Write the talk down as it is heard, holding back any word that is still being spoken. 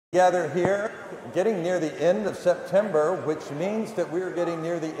Gather here, getting near the end of September, which means that we're getting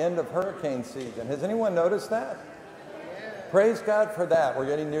near the end of hurricane season. Has anyone noticed that? Praise God for that. We're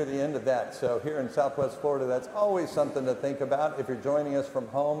getting near the end of that. So here in Southwest Florida, that's always something to think about. If you're joining us from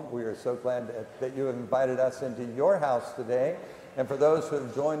home, we are so glad that you have invited us into your house today. And for those who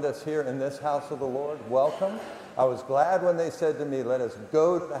have joined us here in this house of the Lord, welcome. I was glad when they said to me, let us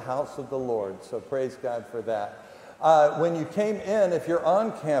go to the house of the Lord. So praise God for that. When you came in, if you're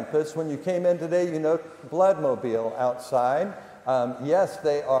on campus, when you came in today, you know Bloodmobile outside. Yes,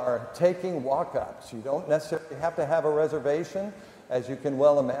 they are taking walk-ups. You don't necessarily have to have a reservation. As you can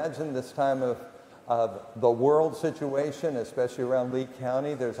well imagine, this time of the world situation, especially around Lee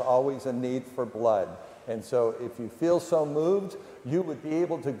County, there's always a need for blood. And so if you feel so moved, you would be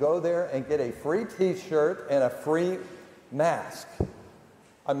able to go there and get a free t-shirt and a free mask.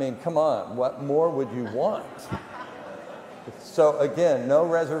 I mean, come on, what more would you want? So again, no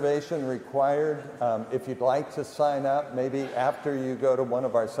reservation required. If you'd like to sign up, maybe after you go to one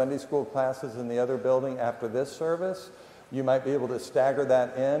of our Sunday school classes in the other building after this service, you might be able to stagger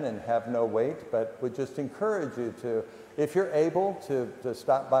that in and have no wait, but would just encourage you to, if you're able, to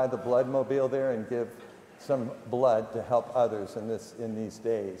stop by the Bloodmobile there and give some blood to help others in these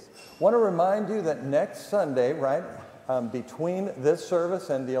days. Want to remind you that next Sunday, right, between this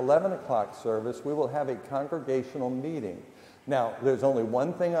service and the 11 o'clock service, we will have a congregational meeting. Now, there's only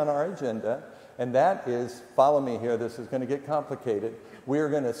one thing on our agenda, and that is, follow me here, this is going to get complicated. We are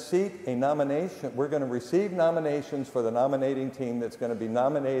going to seat a nomination. We're going to receive nominations for the nominating team that's going to be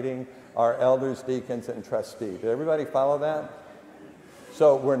nominating our elders, deacons, and trustees. Did everybody follow that?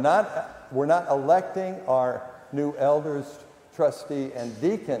 So we're not electing our new elders, trustee, and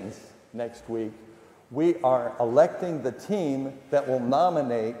deacons next week. We are electing the team that will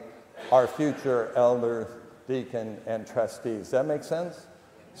nominate our future elders, deacon, and trustees. Does that make sense?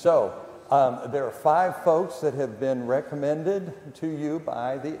 So there are 5 folks that have been recommended to you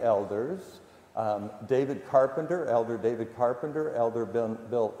by the elders. David Carpenter, Elder David Carpenter, Elder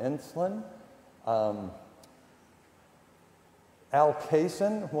Bill Enslin, Al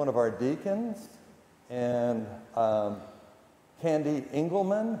Kaysen, one of our deacons, and Candy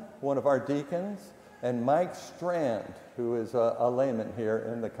Engelman, one of our deacons, and Mike Strand, who is a layman here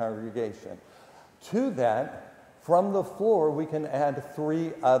in the congregation. To that, from the floor, we can add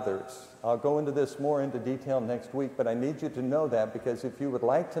 3 others. I'll go into this more into detail next week, but I need you to know that because if you would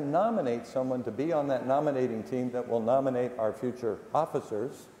like to nominate someone to be on that nominating team that will nominate our future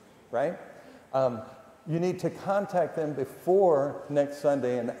officers, right? You need to contact them before next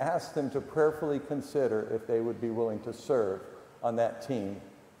Sunday and ask them to prayerfully consider if they would be willing to serve on that team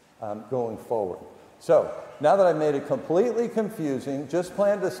going forward. So, now that I've made it completely confusing, just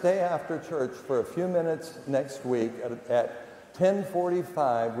plan to stay after church for a few minutes next week. At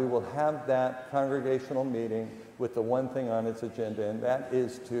 10:45, we will have that congregational meeting with the one thing on its agenda, and that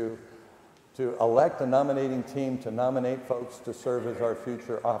is to elect a nominating team to nominate folks to serve as our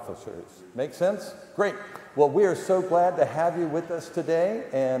future officers. Make sense? Great. Well, we are so glad to have you with us today,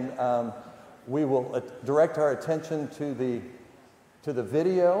 and we will direct our attention to the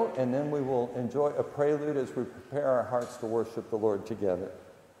video, and then we will enjoy a prelude as we prepare our hearts to worship the Lord together.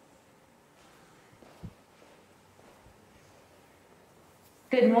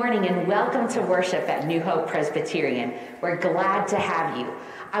 Good morning and welcome to worship at New Hope Presbyterian. We're glad to have you.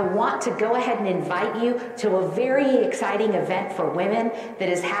 I want to go ahead and invite you to a very exciting event for women that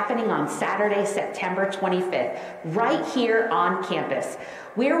is happening on Saturday, September 25th, right here on campus.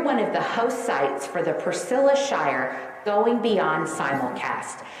 We're one of the host sites for the Priscilla Shirer Going Beyond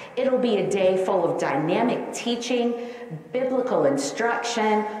simulcast. It'll be a day full of dynamic teaching, biblical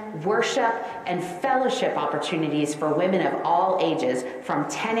instruction, worship, and fellowship opportunities for women of all ages from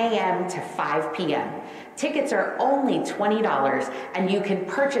 10 a.m. to 5 p.m. Tickets are only $20, and you can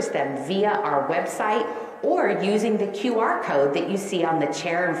purchase them via our website or using the QR code that you see on the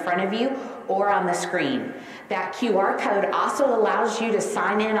chair in front of you or on the screen. That QR code also allows you to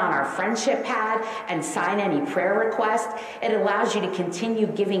sign in on our friendship pad and sign any prayer request. It allows you to continue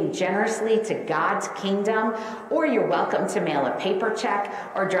giving generously to God's kingdom, or you're welcome to mail a paper check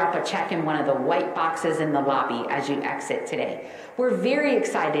or drop a check in one of the white boxes in the lobby as you exit today. We're very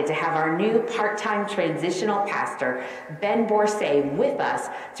excited to have our new part-time transitional pastor, Ben Borsay, with us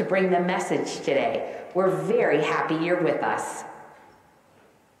to bring the message today. We're very happy you're with us.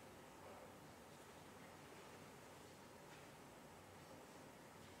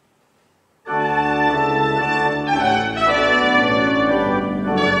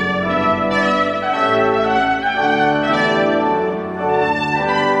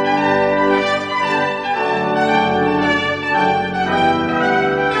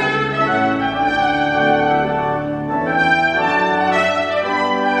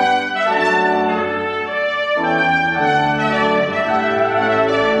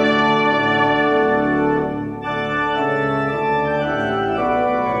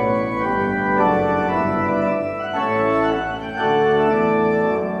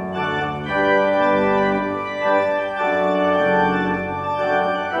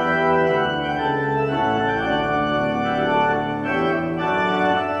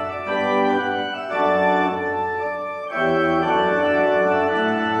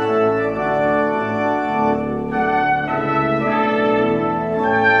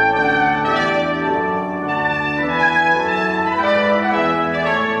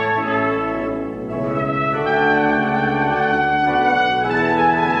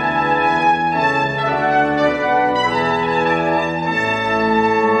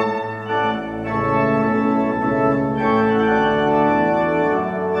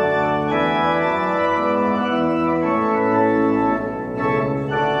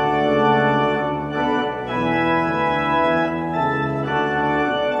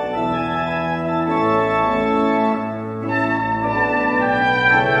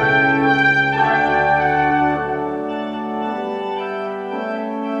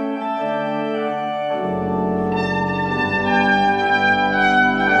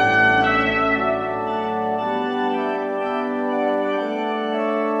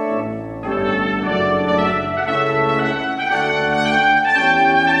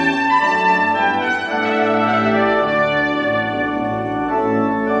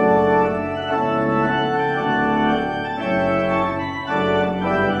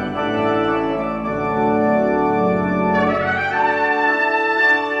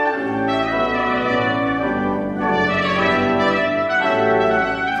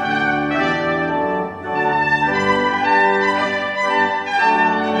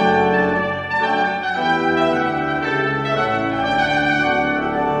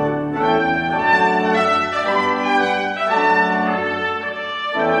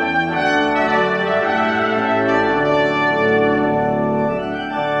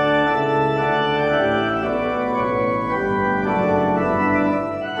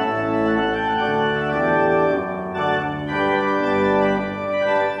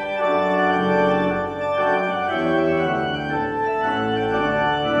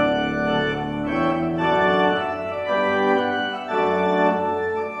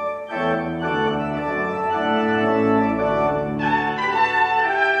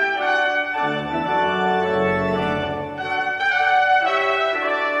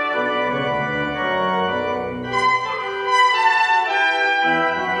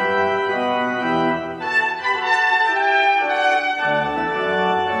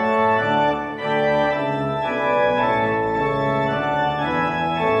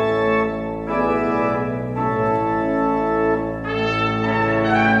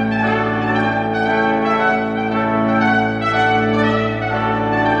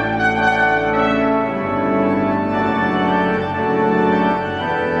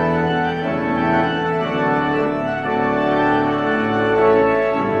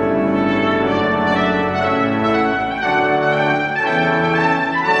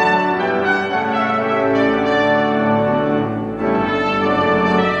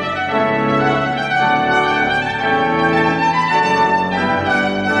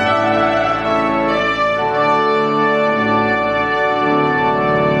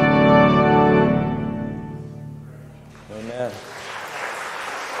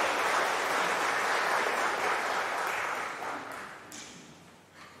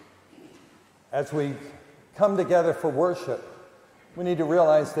 As we come together for worship, we need to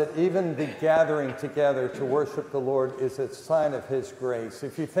realize that even the gathering together to worship the Lord is a sign of His grace.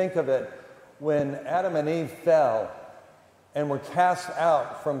 If you think of it, when Adam and Eve fell and were cast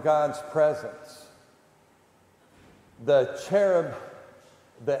out from God's presence, the cherub,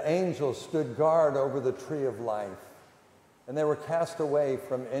 the angels, stood guard over the tree of life, and they were cast away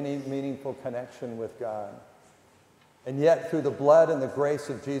from any meaningful connection with God. And yet, through the blood and the grace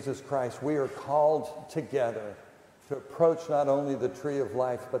of Jesus Christ, we are called together to approach not only the tree of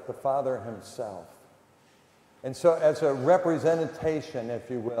life, but the Father Himself. And so, as a representation, if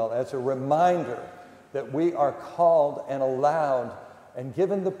you will, as a reminder that we are called and allowed and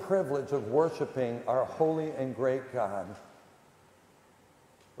given the privilege of worshiping our holy and great God,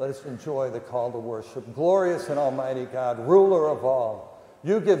 let us enjoy the call to worship. Glorious and almighty God, ruler of all,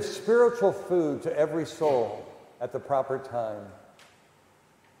 you give spiritual food to every soul at the proper time.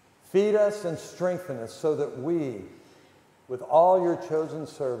 Feed us and strengthen us so that we, with all your chosen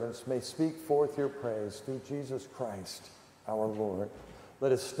servants, may speak forth your praise through Jesus Christ, our Lord.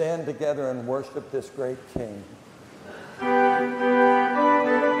 Let us stand together and worship this great King.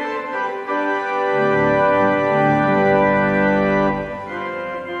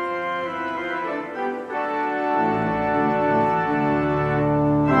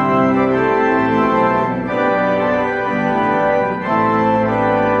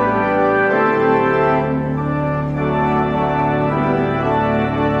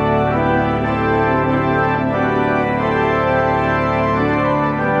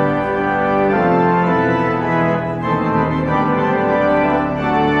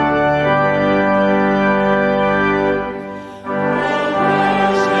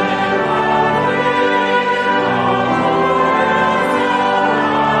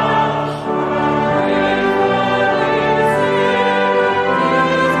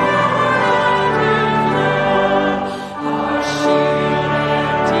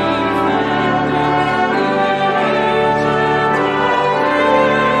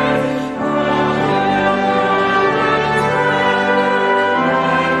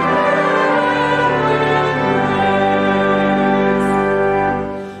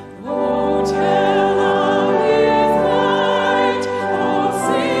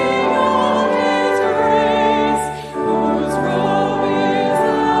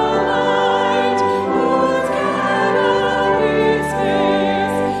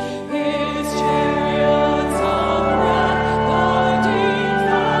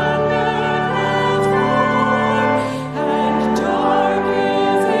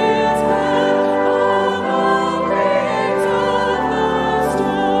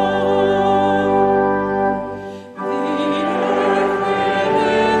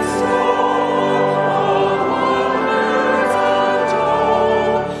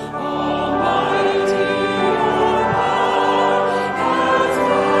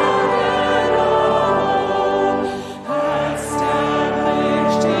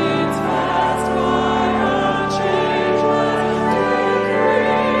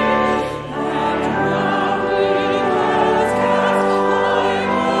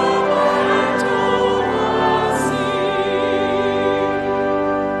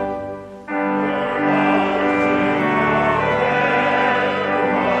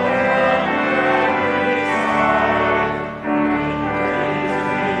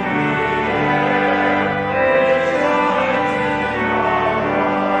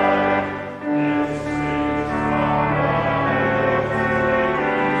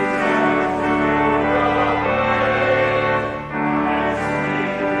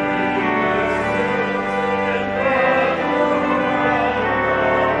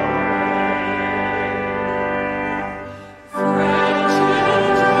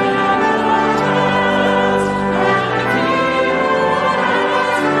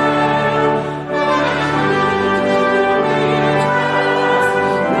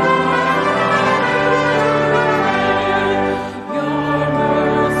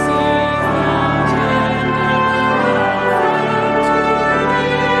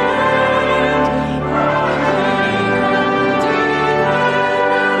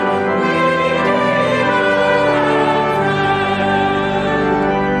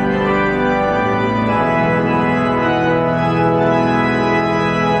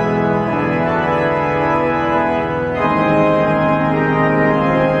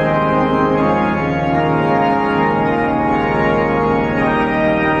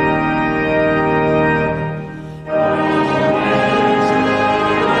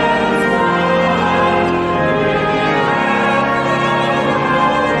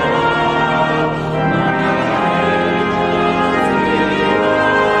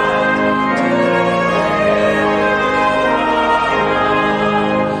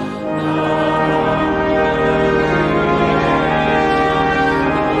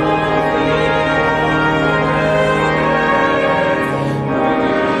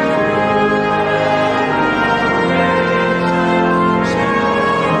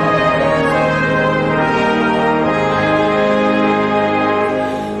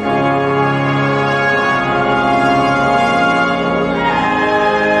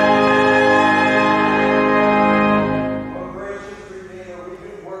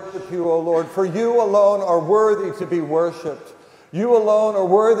 to be worshiped. You alone are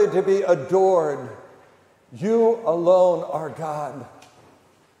worthy to be adored. You alone are God.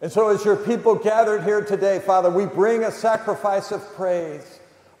 And so as your people gathered here today, Father, we bring a sacrifice of praise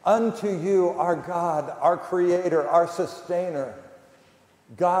unto you, our God, our Creator, our Sustainer,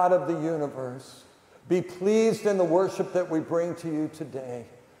 God of the universe. Be pleased in the worship that we bring to you today.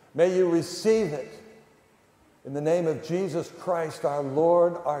 May you receive it in the name of Jesus Christ, our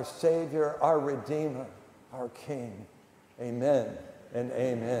Lord, our Savior, our Redeemer, our King. Amen and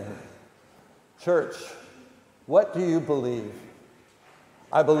amen. Church, what do you believe?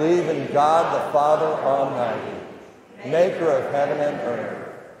 I believe in God the Father Almighty, maker of heaven and earth.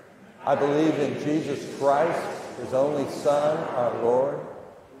 I believe in Jesus Christ, his only Son, our Lord,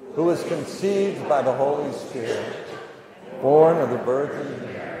 who was conceived by the Holy Spirit, born of the Virgin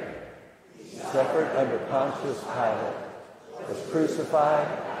Mary, suffered under Pontius Pilate, was crucified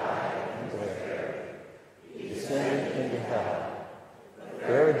and buried, descended into hell. The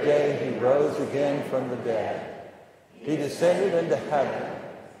third day he rose again from the dead. He descended into heaven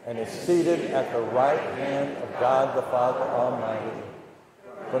and is seated at the right hand of God the Father Almighty.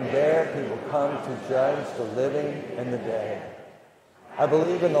 From there he will come to judge the living and the dead. I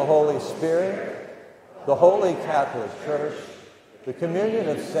believe in the Holy Spirit, the Holy Catholic Church, the communion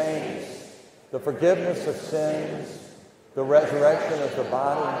of saints, the forgiveness of sins, the resurrection of the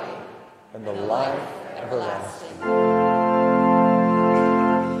body, and the life everlasting.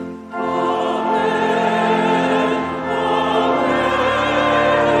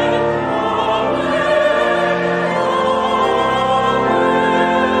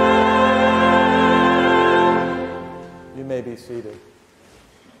 Be seated.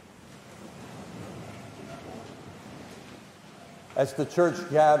 As the church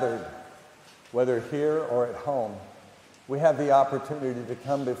gathered, whether here or at home, we have the opportunity to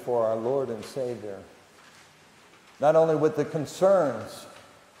come before our Lord and Savior, not only with the concerns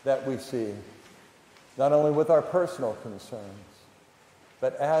that we see, not only with our personal concerns,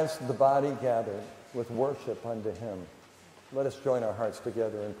 but as the body gathered with worship unto him. Let us join our hearts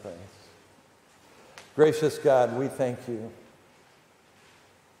together in praise. Gracious God, we thank you.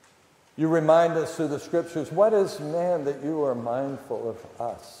 You remind us through the scriptures, what is man that you are mindful of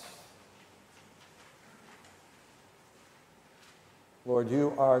us? Lord,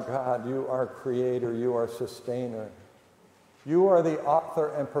 you are God, you are creator, you are sustainer. You are the author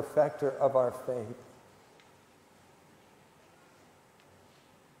and perfecter of our faith.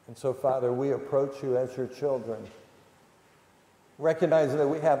 And so, Father, we approach you as your children, recognizing that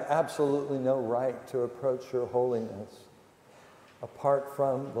we have absolutely no right to approach your holiness apart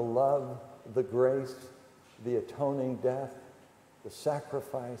from the love, the grace, the atoning death, the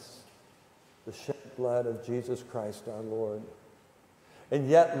sacrifice, the shed blood of Jesus Christ our Lord. And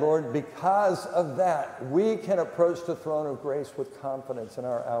yet, Lord, because of that, we can approach the throne of grace with confidence in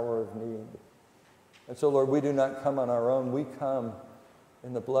our hour of need. And so, Lord, we do not come on our own. We come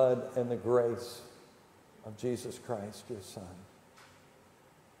in the blood and the grace of Jesus Christ, your Son.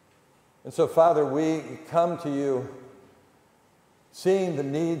 And so, Father, we come to you seeing the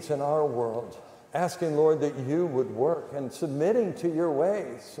needs in our world, asking, Lord, that you would work and submitting to your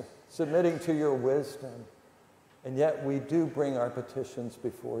ways, submitting to your wisdom. And yet we do bring our petitions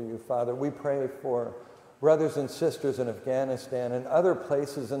before you, Father. We pray for brothers and sisters in Afghanistan and other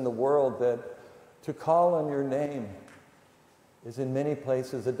places in the world that to call on your name is in many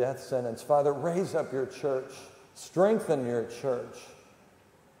places a death sentence. Father, raise up your church, strengthen your church.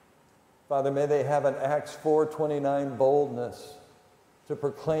 Father, may they have an Acts 4:29 boldness to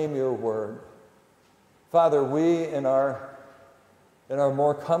proclaim your word. Father, we in our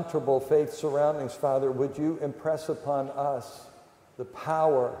more comfortable faith surroundings, Father, would you impress upon us the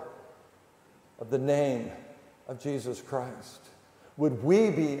power of the name of Jesus Christ? Would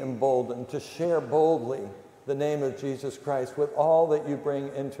we be emboldened to share boldly the name of Jesus Christ with all that you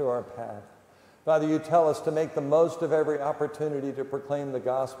bring into our path? Father, you tell us to make the most of every opportunity to proclaim the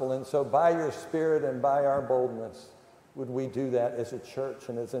gospel, and so by your Spirit and by our boldness, would we do that as a church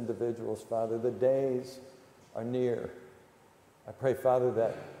and as individuals, Father? The days are near. I pray, Father,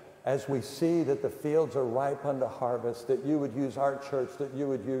 that as we see that the fields are ripe unto harvest, that you would use our church, that you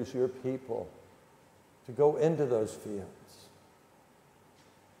would use your people to go into those fields.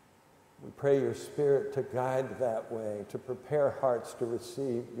 We pray your Spirit to guide that way, to prepare hearts to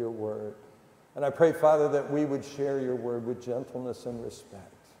receive your word. And I pray, Father, that we would share your word with gentleness and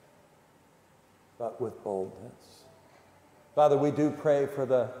respect, but with boldness. Father, we do pray for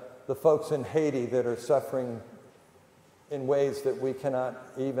the folks in Haiti that are suffering in ways that we cannot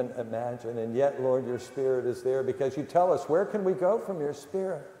even imagine. And yet, Lord, your Spirit is there because you tell us, where can we go from your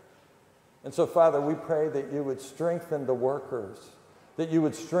Spirit? And so, Father, we pray that you would strengthen the workers, that you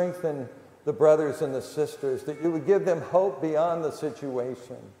would strengthen the brothers and the sisters, that you would give them hope beyond the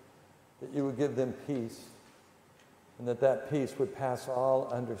situation, that you would give them peace, and that that peace would pass all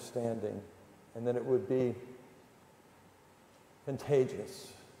understanding, and that it would be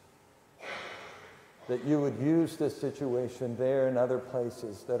contagious, that you would use this situation there and other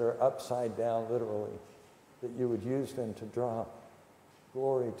places that are upside down, literally, that you would use them to draw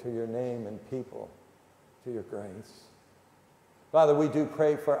glory to your name and people, to your grace. Father, we do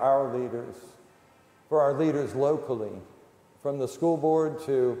pray for our leaders locally, from the school board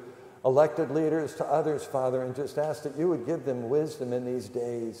to elected leaders to others, Father, and just ask that you would give them wisdom in these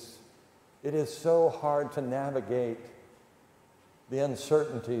days. It is so hard to navigate the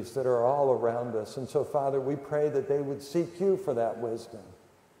uncertainties that are all around us. And so, Father, we pray that they would seek you for that wisdom.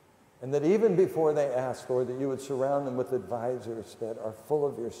 And that even before they ask, Lord, that you would surround them with advisors that are full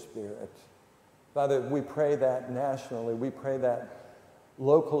of your Spirit. Father, we pray that nationally. We pray that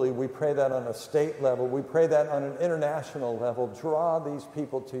locally. We pray that on a state level. We pray that on an international level. Draw these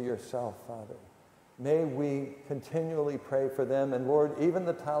people to yourself, Father. May we continually pray for them. And Lord, even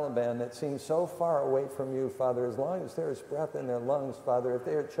the Taliban that seems so far away from you, Father, as long as there is breath in their lungs, Father, if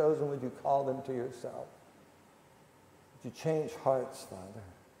they are chosen, would you call them to yourself? Would you change hearts, Father,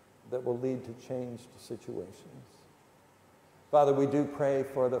 that will lead to changed situations? Father, we do pray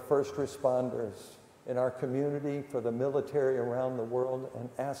for the first responders in our community, for the military around the world, and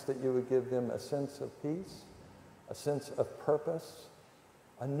ask that you would give them a sense of peace, a sense of purpose,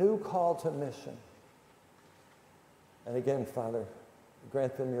 a new call to mission. And again, Father,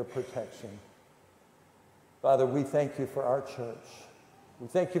 grant them your protection. Father, we thank you for our church. We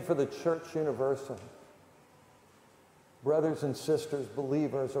thank you for the Church Universal. Brothers and sisters,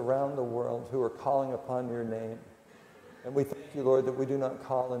 believers around the world who are calling upon your name. And we thank you, Lord, that we do not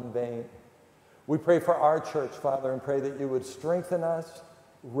call in vain. We pray for our church, Father, and pray that you would strengthen us,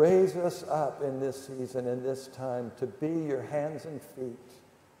 raise us up in this season, in this time, to be your hands and feet,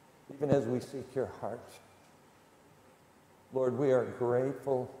 even as we seek your heart. Lord, we are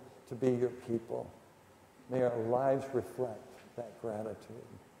grateful to be your people. May our lives reflect that gratitude.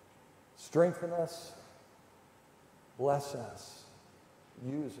 Strengthen us, bless us,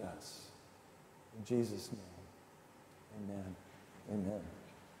 use us. In Jesus' name, amen. Amen.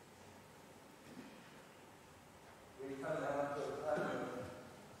 We come now to a time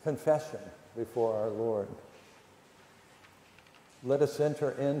of confession before our Lord. Let us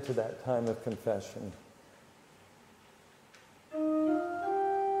enter into that time of confession.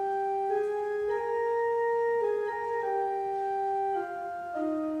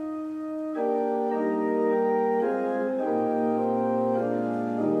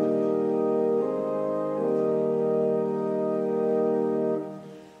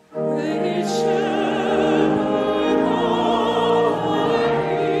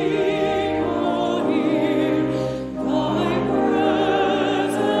 Thy presence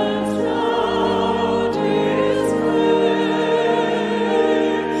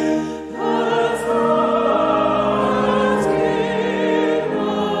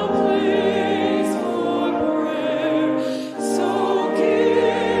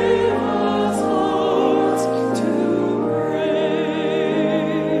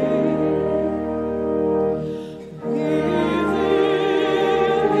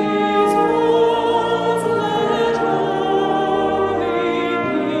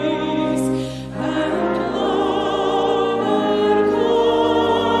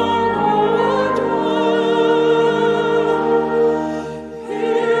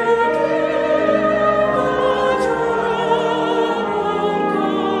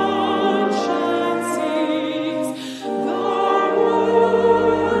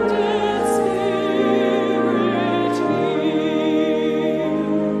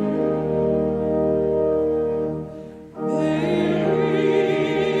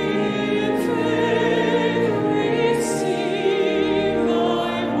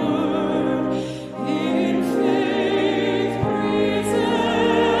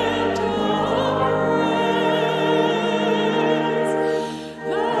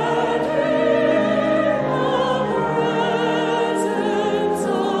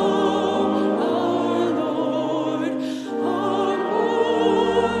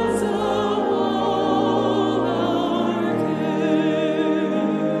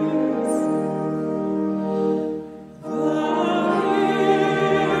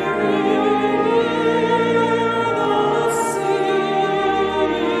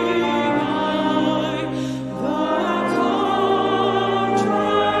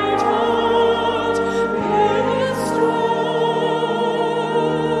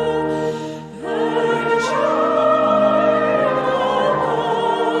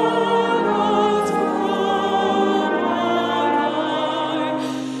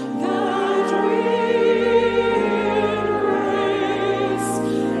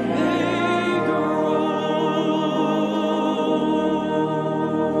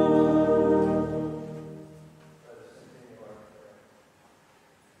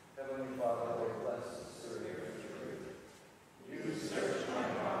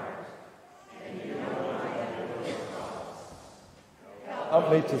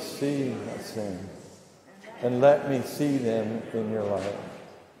help me to see my sins, and let me see them in your light.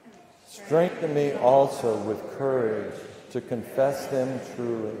 Strengthen me also with courage to confess them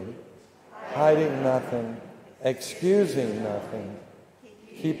truly, hiding nothing, excusing nothing,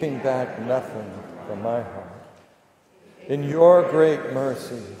 keeping back nothing from my heart. In your great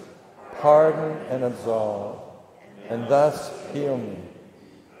mercy, pardon and absolve, and thus heal me,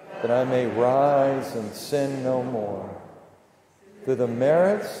 that I may rise and sin no more. Through the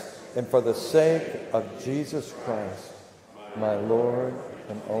merits and for the sake of Jesus Christ, my Lord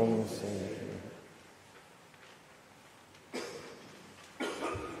and only Savior.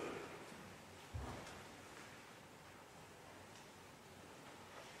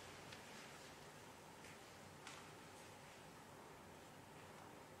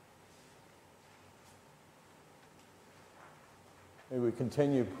 May we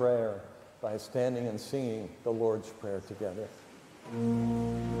continue prayer by standing and singing the Lord's Prayer together.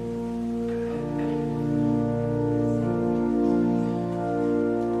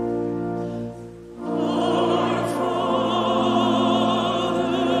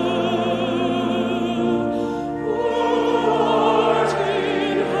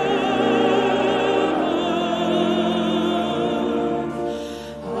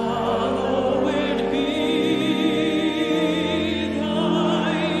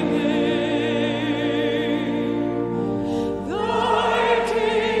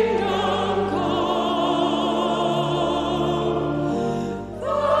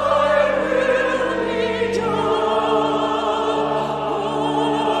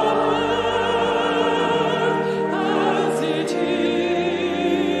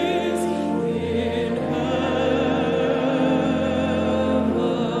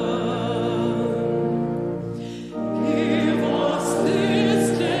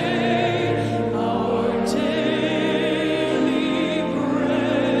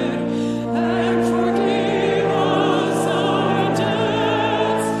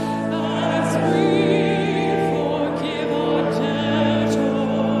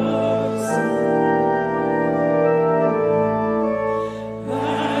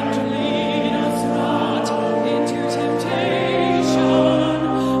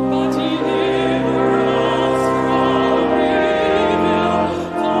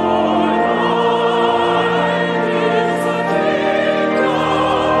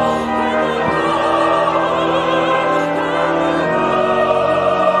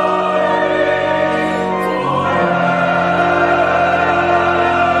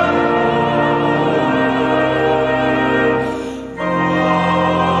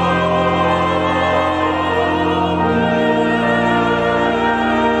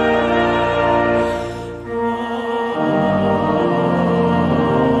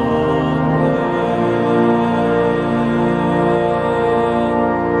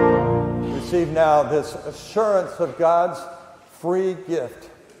 This assurance of God's free gift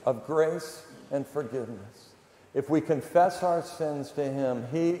of grace and forgiveness. If we confess our sins to him,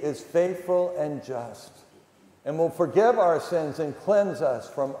 he is faithful and just and will forgive our sins and cleanse us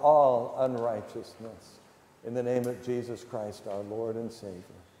from all unrighteousness. In the name of Jesus Christ, our Lord and Savior.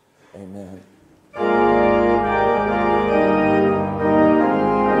 Amen.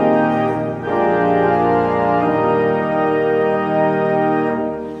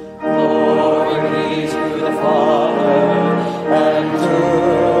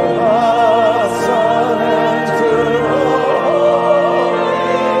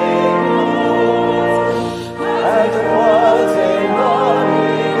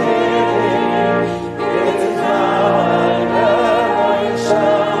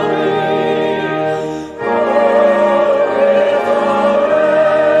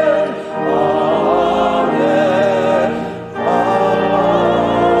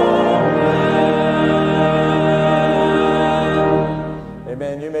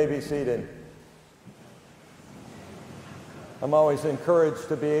 Encouraged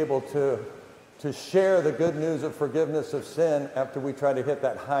to be able to share the good news of forgiveness of sin after we try to hit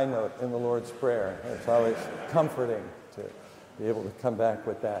that high note in the Lord's Prayer. It's always comforting to be able to come back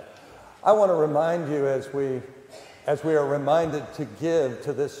with that. I want to remind you as we are reminded to give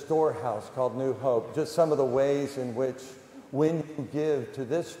to this storehouse called New Hope, just some of the ways in which when you give to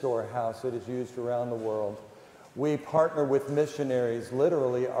this storehouse, it is used around the world. We partner with missionaries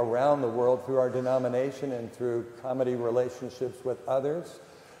literally around the world through our denomination and through comedy relationships with others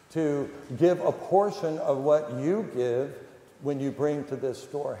to give a portion of what you give when you bring to this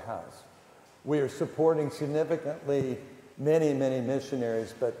storehouse. We are supporting significantly many, many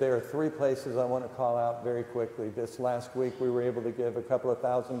missionaries, but there are three places I want to call out very quickly. This last week we were able to give a couple of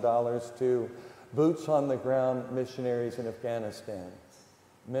 $1,000s to boots on the ground missionaries in Afghanistan.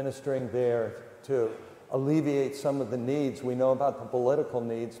 ministering there to alleviate some of the needs. We know about the political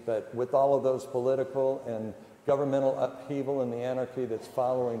needs, but with all of those political and governmental upheaval and the anarchy that's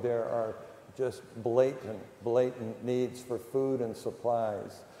following, there are just blatant needs for food and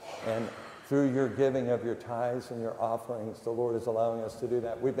supplies. And through your giving of your tithes and your offerings, the Lord is allowing us to do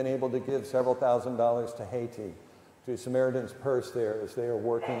that. We've been able to give several $1,000s to Haiti, to Samaritan's Purse there, as they are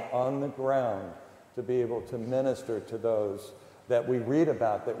working on the ground to be able to minister to those that we read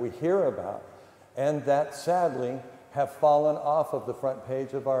about, that we hear about, and that sadly have fallen off of the front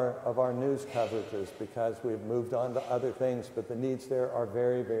page of our news coverages because we've moved on to other things, but the needs there are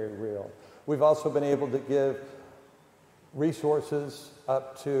very, very real. We've also been able to give resources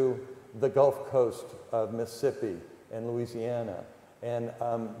up to the Gulf Coast of Mississippi and Louisiana, and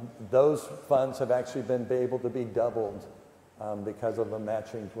those funds have actually been able to be doubled because of a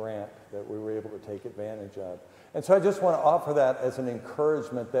matching grant that we were able to take advantage of. And so I just want to offer that as an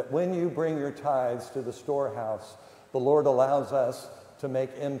encouragement that when you bring your tithes to the storehouse, the Lord allows us to make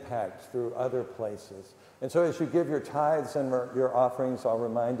impact through other places. And so as you give your tithes and your offerings, I'll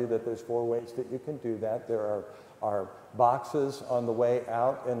remind you that there's 4 ways that you can do that. There are boxes on the way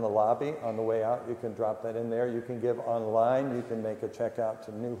out in the lobby. On the way out, you can drop that in there. You can give online. You can make a check out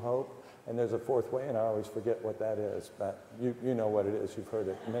to New Hope. And there's a 4th way, and I always forget what that is, but you know what it is. You've heard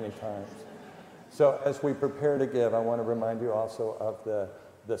it many times. So as we prepare to give, I want to remind you also of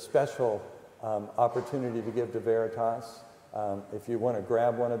the special opportunity to give to Veritas. If you want to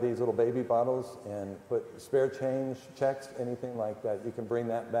grab one of these little baby bottles and put spare change, checks, anything like that, you can bring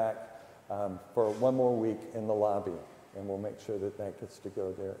that back for 1 more week in the lobby, and we'll make sure that that gets to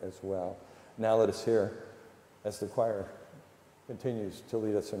go there as well. Now let us hear as the choir continues to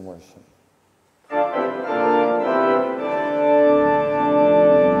lead us in worship.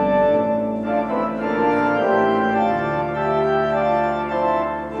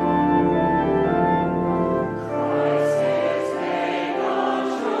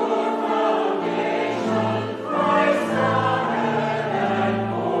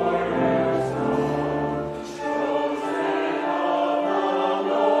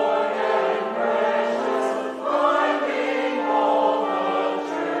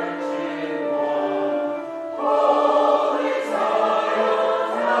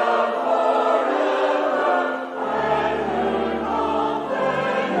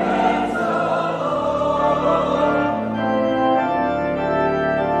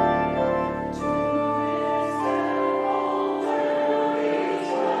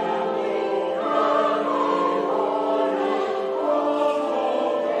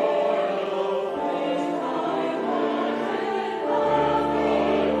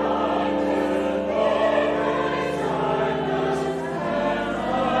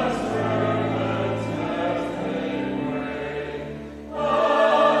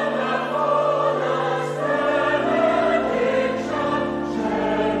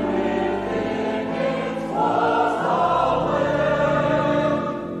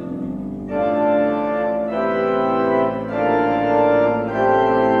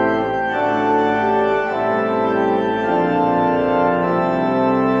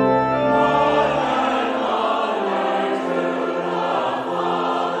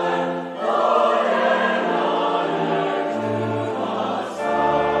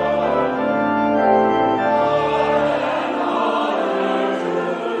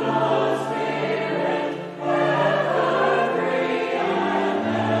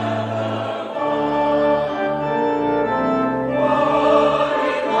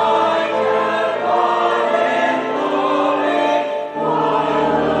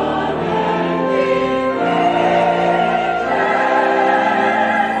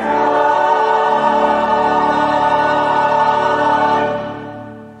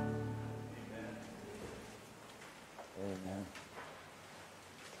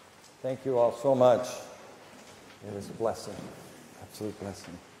 Thank you all so much. It is a blessing, absolute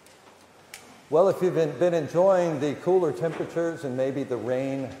blessing. Well, if you've been enjoying the cooler temperatures and maybe the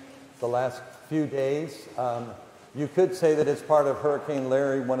rain the last few days, you could say that it's part of Hurricane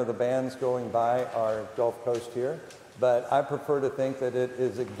Larry, one of the bands going by our Gulf Coast here. But I prefer to think that it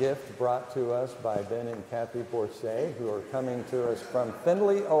is a gift brought to us by Ben and Kathy Borsay, who are coming to us from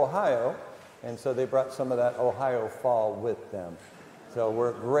Findlay, Ohio. And so they brought some of that Ohio fall with them. So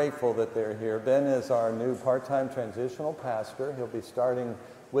we're grateful that they're here. Ben is our new part-time transitional pastor. He'll be starting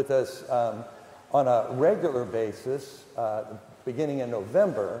with us on a regular basis beginning in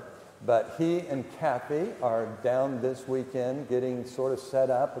November. But he and Kathy are down this weekend getting sort of set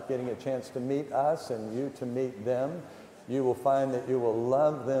up, getting a chance to meet us and you to meet them. you will find that you will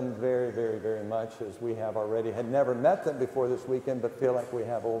love them very, very, very much, as we have already. Had never met them before this weekend, but feel like we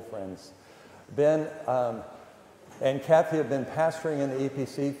have old friends. Ben and Kathy have been pastoring in the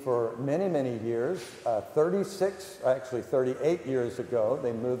EPC for many, many years. 38 years ago,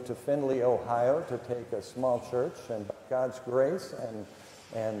 they moved to Findlay, Ohio to take a small church, and by God's grace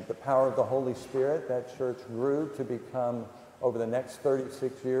and the power of the Holy Spirit, that church grew to become, over the next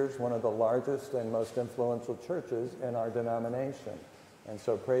 36 years, one of the largest and most influential churches in our denomination. And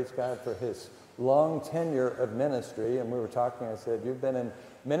so praise God for his long tenure of ministry. And we were talking, I said, you've been in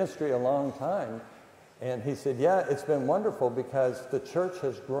ministry a long time. And he said, yeah, it's been wonderful because the church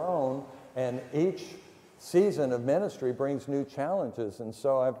has grown, and each season of ministry brings new challenges. And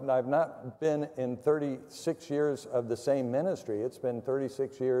so I've not been in 36 years of the same ministry. It's been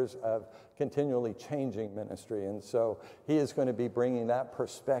 36 years of continually changing ministry. And so he is going to be bringing that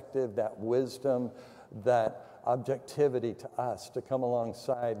perspective, that wisdom, that objectivity to us, to come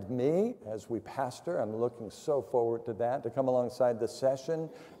alongside me as we pastor. I'm looking so forward to that, to come alongside the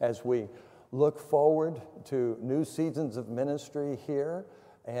session as we look forward to new seasons of ministry here,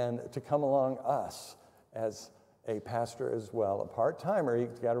 and to come along us as a pastor as well. A part-timer,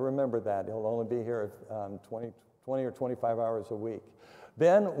 you've got to remember that. He'll only be here 20 or 25 hours a week.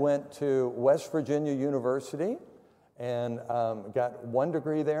 Ben went to West Virginia University and got one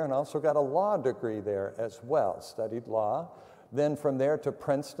degree there, and also got a law degree there as well, studied law. Then from there to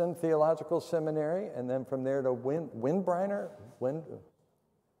Princeton Theological Seminary, and then from there to Weimbriner,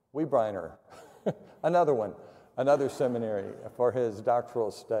 another seminary for his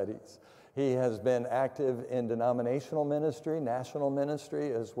doctoral studies. He has been active in denominational ministry, national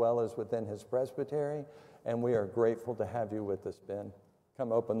ministry, as well as within his presbytery, and we are grateful to have you with us, Ben.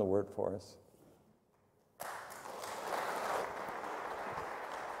 Come open the word for us.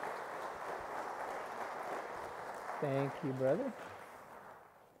 Thank you, brother.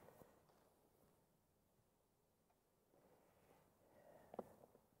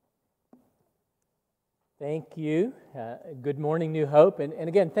 Thank you. Good morning, New Hope. And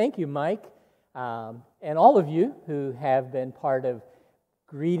again, thank you, Mike, and all of you who have been part of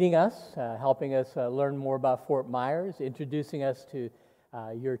greeting us, helping us learn more about Fort Myers, introducing us to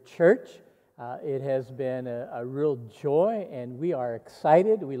your church. It has been a real joy, and we are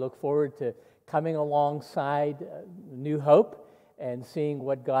excited. We look forward to coming alongside New Hope and seeing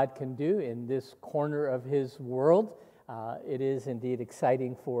what God can do in this corner of His world. It is indeed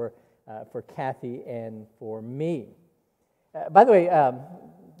exciting for Kathy and for me. By the way,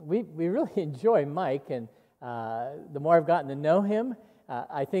 we really enjoy Mike, and the more I've gotten to know him,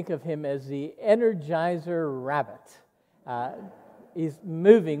 I think of him as the Energizer Rabbit. He's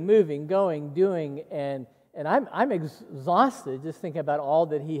moving, going, doing, and I'm exhausted just thinking about all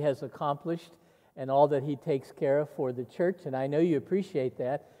that he has accomplished and all that he takes care of for the church, and I know you appreciate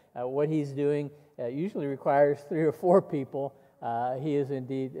that. What he's doing usually requires 3 or 4 people. He is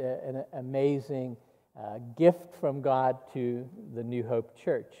indeed an amazing gift from God to the New Hope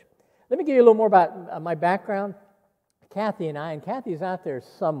Church. Let me give you a little more about my background. Kathy and Kathy's out there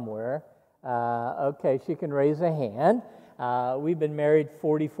somewhere. Okay, she can raise a hand. We've been married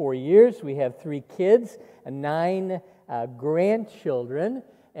 44 years. We have 3 kids and 9 grandchildren,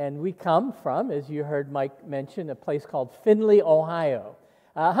 and we come from, as you heard Mike mention, a place called Findlay, Ohio.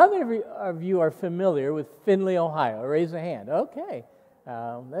 How many of you are familiar with Findlay, Ohio? Raise a hand. Okay,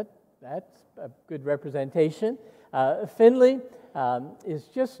 that's a good representation. Findlay is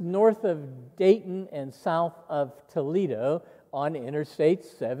just north of Dayton and south of Toledo on Interstate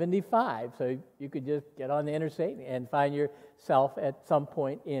 75. So you could just get on the interstate and find yourself at some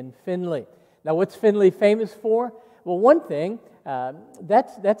point in Findlay. Now, what's Findlay famous for? Well, one thing,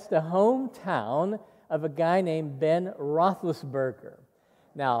 that's the hometown of a guy named Ben Roethlisberger.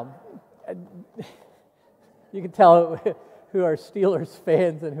 Now, you can tell who are Steelers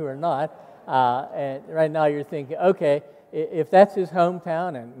fans and who are not. And right now you're thinking, okay, if that's his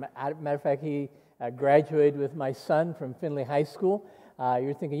hometown, and matter of fact, he graduated with my son from Findlay High School,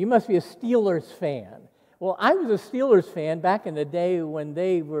 you're thinking, you must be a Steelers fan. Well, I was a Steelers fan back in the day when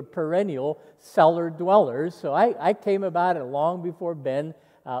they were perennial cellar dwellers, so I came about it long before Ben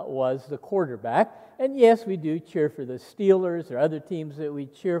was the quarterback. And yes, we do cheer for the Steelers or other teams that we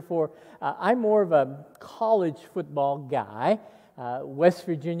cheer for. I'm more of a college football guy. West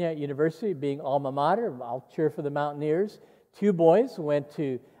Virginia University being alma mater, I'll cheer for the Mountaineers. 2 boys went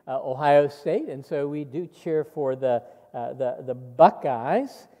to Ohio State, and so we do cheer for the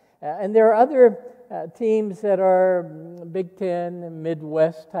Buckeyes. And there are other teams that are Big Ten,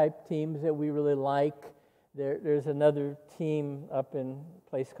 Midwest type teams that we really like. There's another team up in a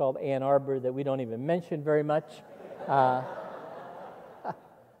place called Ann Arbor that we don't even mention very much.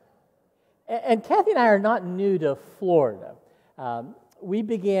 And Kathy and I are not new to Florida. We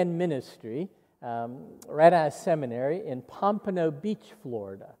began ministry right out of seminary in Pompano Beach,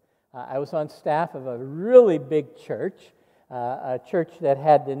 Florida. I was on staff of a really big church, a church that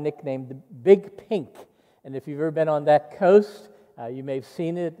had the nickname the Big Pink. And if you've ever been on that coast, you may have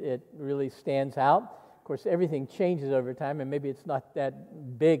seen it. It really stands out. Of course, everything changes over time, and maybe it's not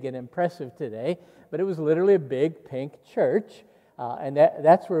that big and impressive today, but it was literally a big pink church, and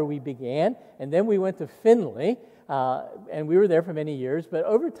that's where we began. And then we went to Findlay, and we were there for many years, but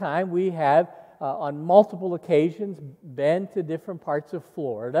over time we have, on multiple occasions, been to different parts of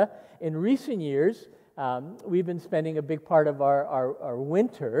Florida. In recent years, we've been spending a big part of our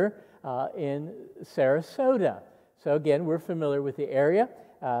winter in Sarasota. So again, we're familiar with the area.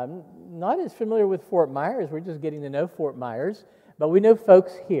 Not as familiar with Fort Myers. We're just getting to know Fort Myers. But we know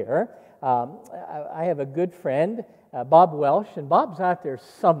folks here. I have a good friend, Bob Welsh, and Bob's out there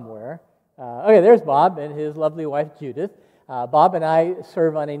somewhere. Okay, there's Bob and his lovely wife, Judith. Bob and I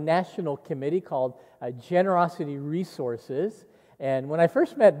serve on a national committee called Generosity Resources. And when I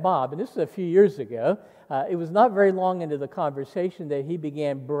first met Bob, and this was a few years ago, it was not very long into the conversation that he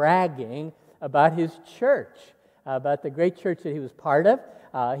began bragging about his church, about the great church that he was part of.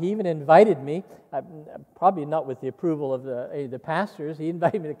 He even invited me, probably not with the approval of the pastors, he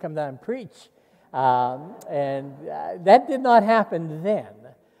invited me to come down and preach. And that did not happen then.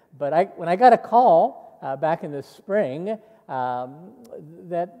 But when I got a call back in the spring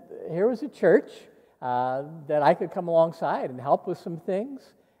that here was a church that I could come alongside and help with some things,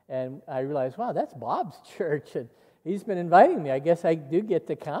 and I realized, wow, that's Bob's church, and he's been inviting me. I guess I do get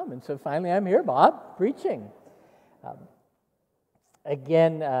to come, and so finally I'm here, Bob, preaching.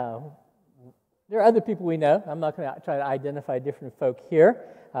 Again, there are other people we know. I'm not going to try to identify different folk here,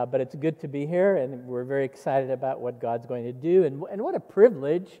 but it's good to be here, and we're very excited about what God's going to do, and what a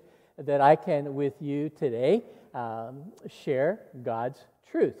privilege that I can, with you today, share God's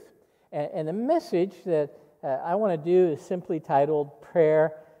truth. And the message that I want to do is simply titled,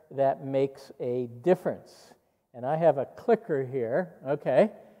 Prayer That Makes a Difference. And I have a clicker here,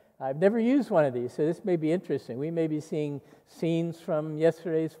 okay? I've never used one of these, so this may be interesting. We may be seeing scenes from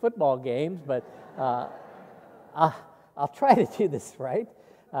yesterday's football games, but I'll try to do this right.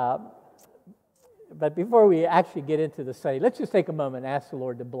 But before we actually get into the study, let's just take a moment and ask the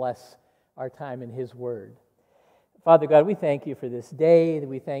Lord to bless our time in His Word. Father God, we thank you for this day.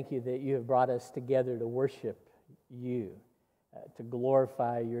 We thank you that you have brought us together to worship you, to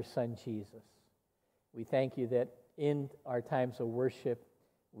glorify your Son, Jesus. We thank you that in our times of worship,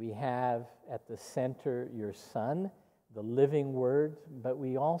 we have at the center your Son, the living Word, but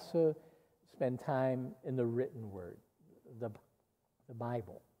we also spend time in the written Word, the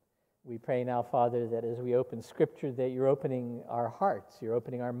Bible. We pray now, Father, that as we open Scripture, that you're opening our hearts, you're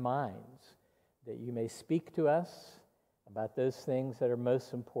opening our minds, that you may speak to us about those things that are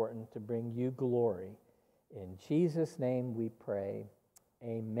most important to bring you glory. In Jesus' name we pray,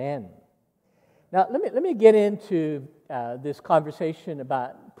 amen. Now, let me get into this conversation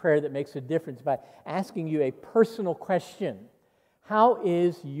about prayer that makes a difference by asking you a personal question. How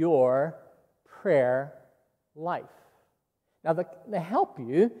is your prayer life? Now, to help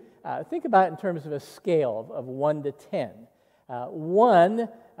you, think about it in terms of a scale of 1 to 10. 1,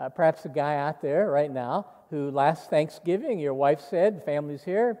 perhaps a guy out there right now who last Thanksgiving, your wife said, family's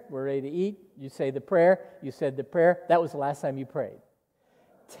here, we're ready to eat. You say the prayer, you said the prayer. That was the last time you prayed.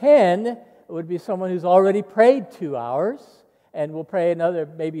 10 would be someone who's already prayed 2 hours and will pray another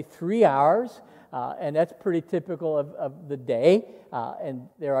maybe 3 hours, and that's pretty typical of the day. And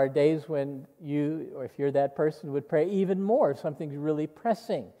there are days when you, or if you're that person, would pray even more if something's really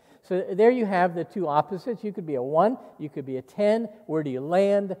pressing. So there you have the two opposites. You could be a 1, you could be a 10. Where do you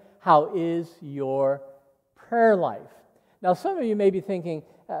land? How is your prayer life? Now, some of you may be thinking,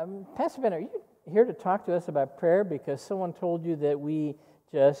 Pastor Ben, are you here to talk to us about prayer because someone told you that we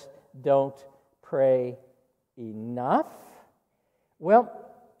just don't pray enough? Well,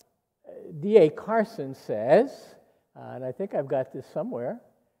 D.A. Carson says, and I think I've got this somewhere.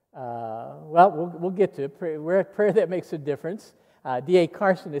 We'll get to it. Prayer that makes a difference. D.A.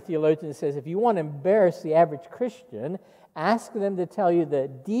 Carson, the theologian, says, if you want to embarrass the average Christian, ask them to tell you the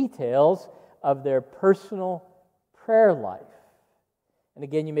details of their personal prayer life. And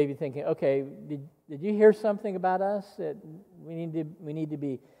again, you may be thinking, okay, did you hear something about us that we need to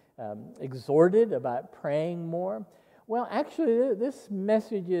be exhorted about praying more? Well, actually, this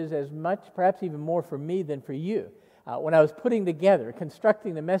message is as much, perhaps even more for me than for you. When I was putting together,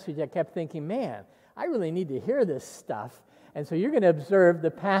 constructing the message, I kept thinking, man, I really need to hear this stuff. And so you're going to observe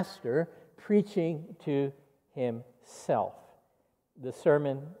the pastor preaching to himself. self. The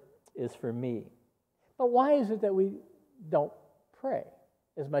sermon is for me. But why is it that we don't pray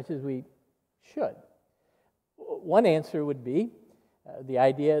as much as we should? One answer would be the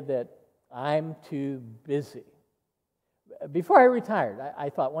idea that I'm too busy. Before I retired, I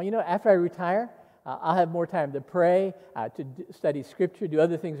thought, well, after I retire, I'll have more time to pray, to study Scripture, do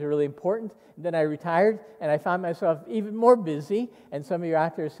other things that are really important. And then I retired, and I found myself even more busy. And some of you are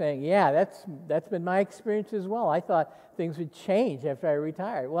out there saying, yeah, that's been my experience as well. I thought things would change after I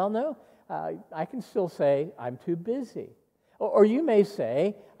retired. Well, no, I can still say I'm too busy. Or you may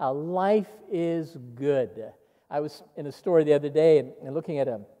say, life is good. I was in a store the other day and looking at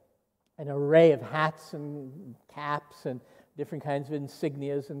an array of hats and caps and different kinds of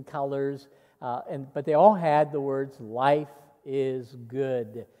insignias and colors, but they all had the words, life is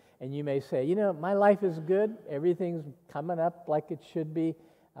good. And you may say, my life is good. Everything's coming up like it should be.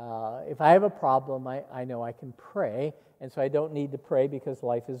 If I have a problem, I know I can pray, and so I don't need to pray because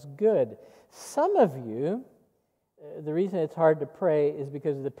life is good. Some of you, the reason it's hard to pray is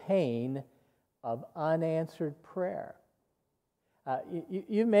because of the pain of unanswered prayer.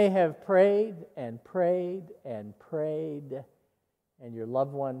 You may have prayed and prayed and prayed, and your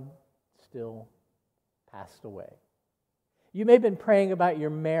loved one still passed away. You may have been praying about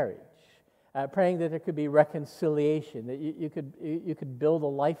your marriage, praying that there could be reconciliation, that you could build a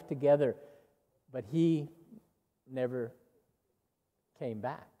life together, but he never came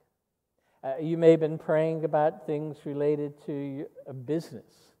back. You may have been praying about things related to a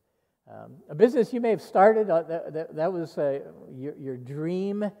business. A business you may have started, that was your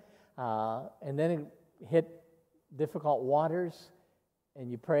dream, and then it hit difficult waters, and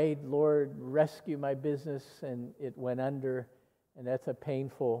you prayed, Lord, rescue my business, and it went under, and that's a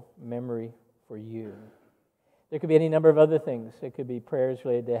painful memory for you. There could be any number of other things. It could be prayers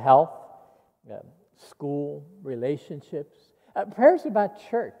related to health, school, relationships, prayers about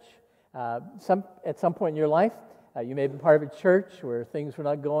church. At some point in your life, you may have been part of a church where things were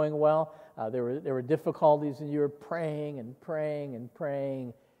not going well. There were difficulties, and you were praying and praying and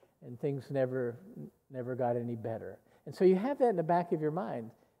praying, and things never got any better. And so you have that in the back of your mind.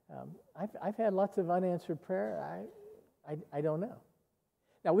 I've had lots of unanswered prayer. I don't know.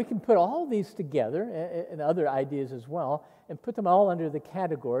 Now, we can put all these together, and other ideas as well, and put them all under the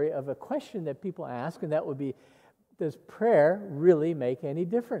category of a question that people ask, and that would be, does prayer really make any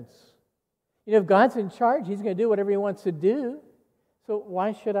difference? If God's in charge, He's going to do whatever He wants to do. So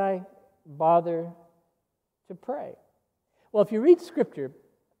why should I bother to pray? Well, if you read Scripture,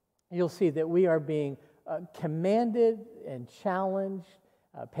 you'll see that we are being commanded and challenged,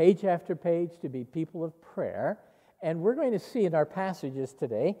 page after page, to be people of prayer. And we're going to see in our passages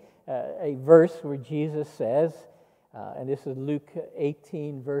today a verse where Jesus says, and this is Luke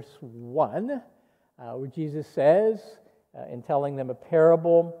 18, verse 1, where Jesus says, in telling them a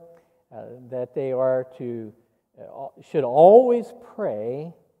parable, that they are should always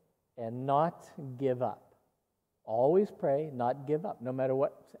pray and not give up. Always pray, not give up. No matter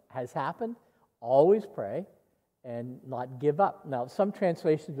what has happened, always pray and not give up. Now, some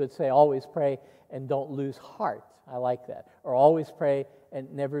translations would say always pray and don't lose heart. I like that. Or always pray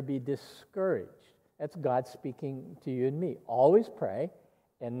and never be discouraged. That's God speaking to you and me. Always pray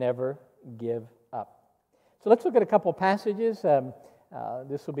and never give up. So let's look at a couple passages.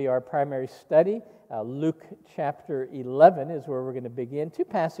 This will be our primary study. Luke chapter 11 is where we're going to begin. Two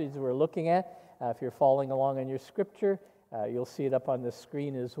passages we're looking at. If you're following along on your scripture, you'll see it up on the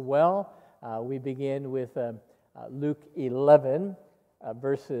screen as well. We begin with Luke 11,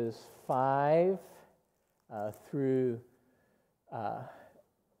 verses 5 through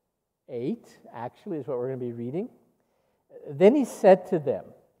 8, actually, is what we're going to be reading. Then he said to them,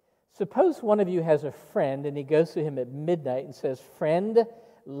 suppose one of you has a friend, and he goes to him at midnight and says, friend,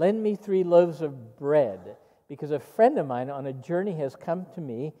 lend me 3 loaves of bread, because a friend of mine on a journey has come to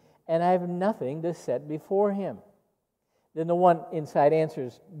me, and I have nothing to set before him. Then the one inside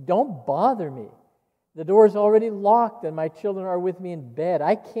answers, don't bother me. The door is already locked, and my children are with me in bed.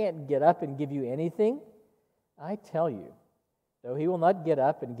 I can't get up and give you anything. I tell you, though he will not get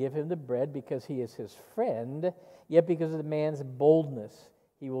up and give him the bread because he is his friend, yet because of the man's boldness,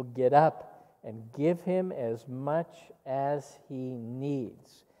 he will get up and give him as much as he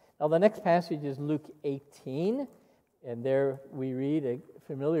needs. Now, the next passage is Luke 18, and there we read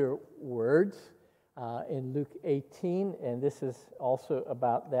familiar words in Luke 18, and this is also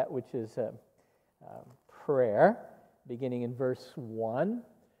about that which is prayer, beginning in verse 1.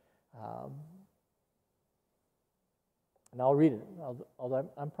 And I'll read it, although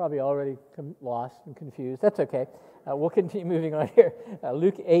I'm probably already lost and confused. That's okay. We'll continue moving on here.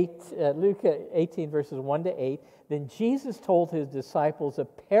 Luke 18, verses 1 to 8. Then Jesus told his disciples a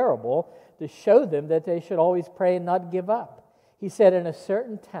parable to show them that they should always pray and not give up. He said, in a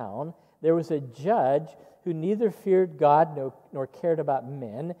certain town, there was a judge who neither feared God nor cared about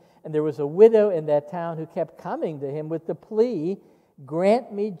men. And there was a widow in that town who kept coming to him with the plea,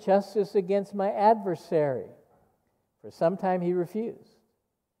 grant me justice against my adversary. For some time he refused.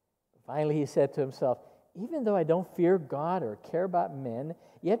 Finally he said to himself, even though I don't fear God or care about men,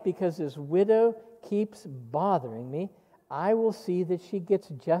 yet because this widow keeps bothering me, I will see that she gets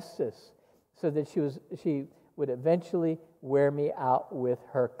justice, so that she would eventually wear me out with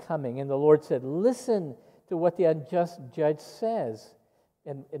her coming. And the Lord said, listen to what the unjust judge says,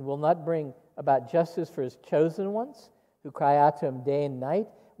 and will not bring about justice for his chosen ones who cry out to him day and night.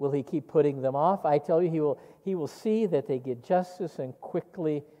 Will he keep putting them off? I tell you, he will see that they get justice, and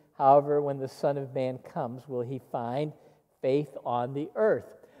quickly, however, when the Son of Man comes, will he find faith on the earth.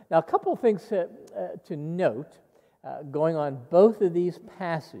 Now, a couple of things to note going on both of these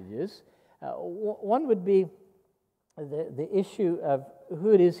passages. One would be the issue of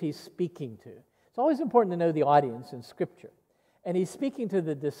who it is he's speaking to. It's always important to know the audience in Scripture. And he's speaking to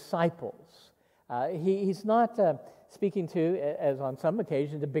the disciples. He's not speaking to, as on some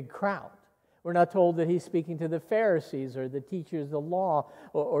occasions, a big crowd. We're not told that he's speaking to the Pharisees or the teachers of the law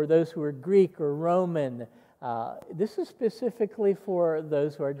or those who are Greek or Roman. This is specifically for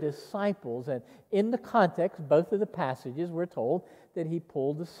those who are disciples. And in the context, both of the passages, we're told that he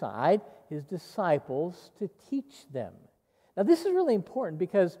pulled aside his disciples to teach them. Now, this is really important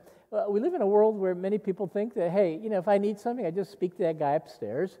because we live in a world where many people think that, hey, if I need something, I just speak to that guy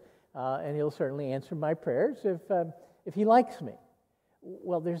upstairs, and he'll certainly answer my prayers if he likes me.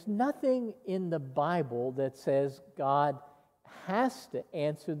 Well, there's nothing in the Bible that says God has to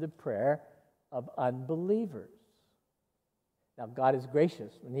answer the prayer of unbelievers. Now, God is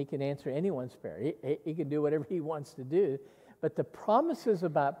gracious, and he can answer anyone's prayer. He can do whatever he wants to do. But the promises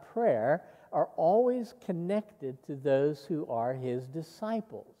about prayer are always connected to those who are his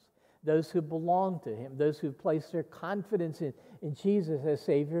disciples, those who belong to him, those who place their confidence in Jesus as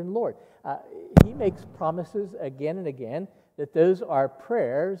Savior and Lord. He makes promises again and again that those are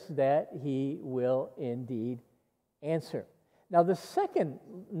prayers that he will indeed answer. Now, the second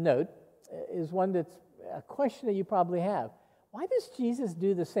note is one that's a question that you probably have. Why does Jesus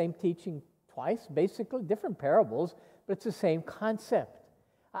do the same teaching twice? Basically, different parables, but it's the same concept.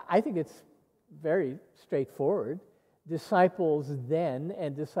 I think it's very straightforward. Disciples then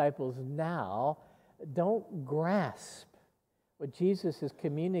and disciples now don't grasp what Jesus is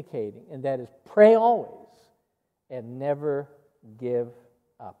communicating, and that is pray always and never give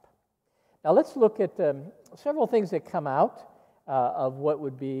up. Now let's look at several things that come out of what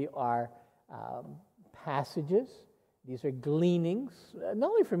would be our passages. These are gleanings, not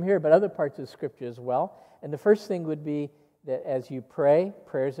only from here, but other parts of Scripture as well. And the first thing would be that as you pray,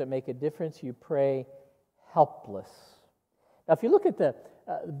 prayers that make a difference, you pray helpless. Now, if you look at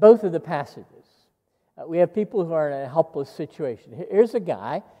both of the passages, we have people who are in a helpless situation. Here's a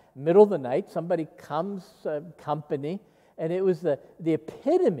guy, middle of the night, somebody comes, company, and it was the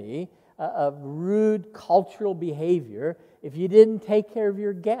epitome of rude cultural behavior if you didn't take care of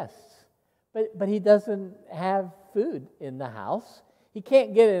your guests. But he doesn't have food in the house. He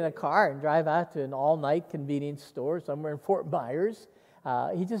can't get in a car and drive out to an all-night convenience store somewhere in Fort Myers.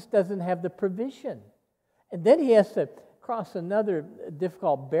 He just doesn't have the provision. And then he has to cross another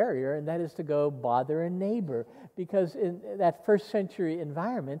difficult barrier, and that is to go bother a neighbor. Because in that first century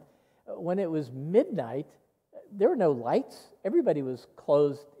environment, when it was midnight, there were no lights. Everybody was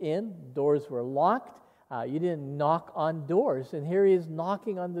closed in. Doors were locked. You didn't knock on doors. And here he is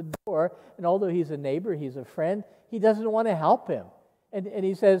knocking on the door, and although he's a neighbor, he's a friend, he doesn't want to help him. And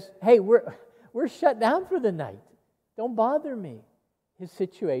he says, hey, we're shut down for the night. Don't bother me. His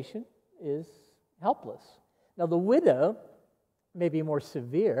situation is helpless. Now, the widow may be more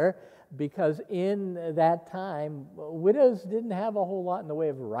severe because in that time, widows didn't have a whole lot in the way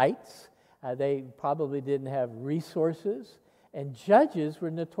of rights. They probably didn't have resources, and judges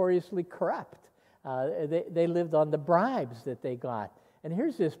were notoriously corrupt. They lived on the bribes that they got. And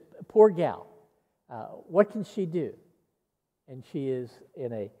here's this poor gal. What can she do? And she is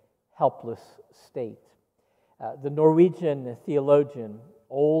in a helpless state. The Norwegian theologian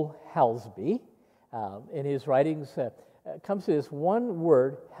Ole Helsby, in his writings, comes to this one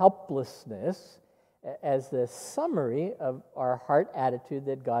word, helplessness, as the summary of our heart attitude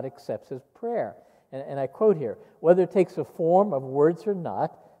that God accepts as prayer. And I quote here, whether it takes a form of words or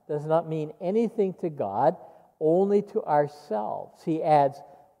not, does not mean anything to God. only to ourselves. He adds,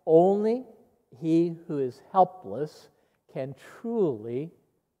 only he who is helpless can truly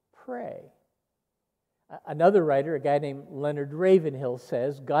pray. Another writer, a guy named Leonard Ravenhill,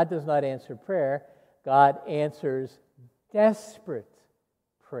 says, God does not answer prayer, God answers desperate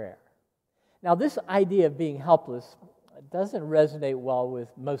prayer. Now, this idea of being helpless doesn't resonate well with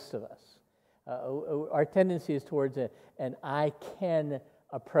most of us. Our tendency is towards an I can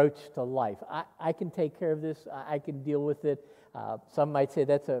approach to life. I can take care of this, I can deal with it. Some might say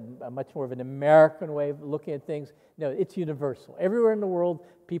that's a much more of an American way of looking at things. No, it's universal. Everywhere in the world,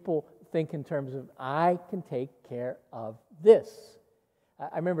 people think in terms of, I can take care of this.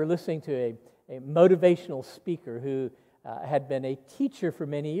 I remember listening to a motivational speaker who had been a teacher for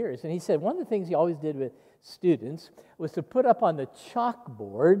many years, and he said one of the things he always did with students was to put up on the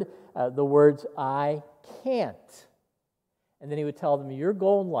chalkboard the words, I can't. And then he would tell them, your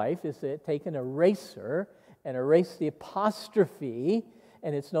goal in life is to take an eraser and erase the apostrophe,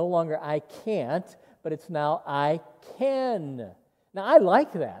 and it's no longer I can't, but it's now I can. Now, I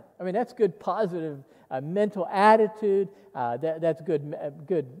like that. I mean, that's good positive mental attitude. That's good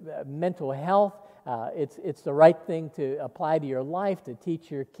mental health. It's the right thing to apply to your life, to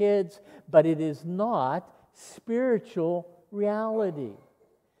teach your kids, but it is not spiritual reality.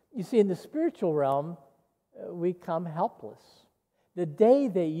 You see, in the spiritual realm, we come helpless. The day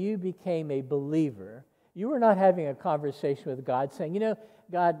that you became a believer, you were not having a conversation with God saying,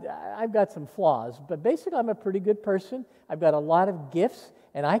 God, I've got some flaws, but basically I'm a pretty good person. I've got a lot of gifts,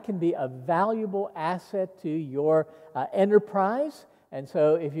 and I can be a valuable asset to your enterprise. And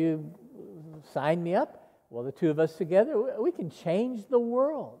so if you sign me up, well, the two of us together, we can change the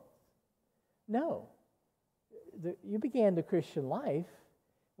world. No. You began the Christian life,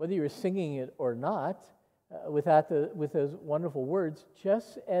 whether you were singing it or not, with those wonderful words,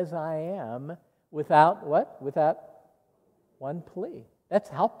 just as I am, without what? Without one plea. That's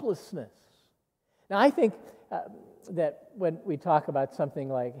helplessness. Now, I think that when we talk about something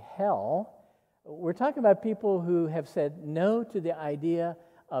like hell, we're talking about people who have said no to the idea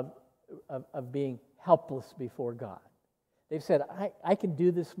of being helpless before God. They've said, I can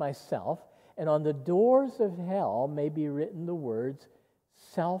do this myself, and on the doors of hell may be written the words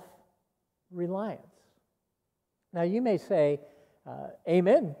self-reliance. Now, you may say,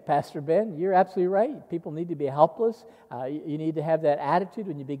 amen, Pastor Ben, you're absolutely right. People need to be helpless. You need to have that attitude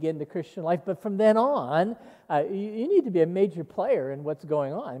when you begin the Christian life. But from then on, you need to be a major player in what's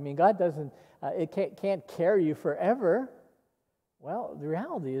going on. I mean, God can't carry you forever. Well, the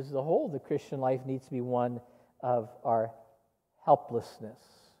reality is the whole of the Christian life needs to be one of our helplessness.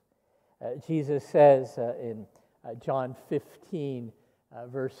 Jesus says in John 15,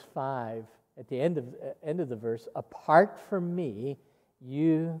 verse 5, at the end of the verse, apart from me,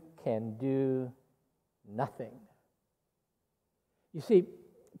 you can do nothing. You see,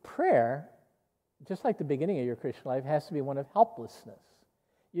 prayer, just like the beginning of your Christian life, has to be one of helplessness.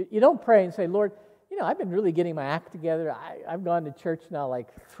 You don't pray and say, Lord, I've been really getting my act together. I've gone to church now like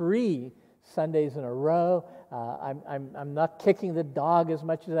 3 Sundays in a row. I'm not kicking the dog as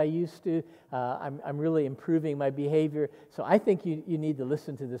much as I used to. I'm really improving my behavior. So I think you need to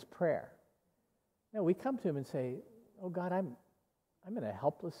listen to this prayer. No, we come to Him and say, oh God, I'm in a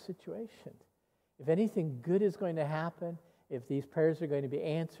helpless situation. If anything good is going to happen, if these prayers are going to be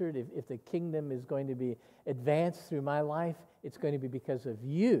answered, if the kingdom is going to be advanced through my life, it's going to be because of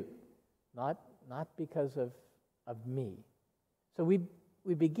you, not because of me. So we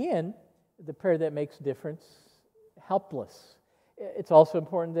begin the prayer that makes a difference, helpless. It's also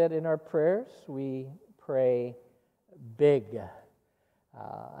important that in our prayers we pray big.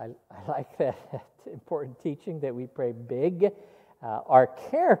 I like that important teaching that we pray big. Our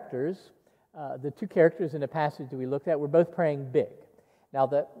characters, the 2 characters in the passage that we looked at, were both praying big. Now,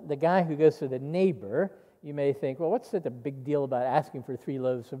 the guy who goes to the neighbor, you may think, well, what's such a big deal about asking for 3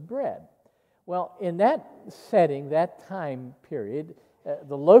 loaves of bread? Well, in that setting, that time period,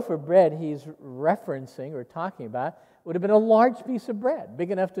 the loaf of bread he's referencing or talking about would have been a large piece of bread,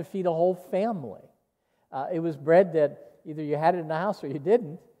 big enough to feed a whole family. It was bread that either you had it in the house or you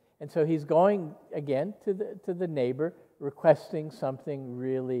didn't, and so he's going again to the neighbor, requesting something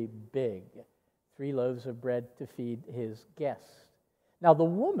really big, 3 loaves of bread to feed his guests. Now the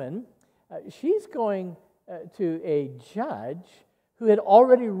woman, she's going to a judge who had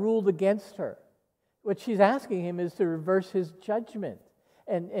already ruled against her. What she's asking him is to reverse his judgment.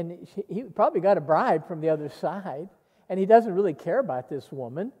 And he probably got a bribe from the other side, and he doesn't really care about this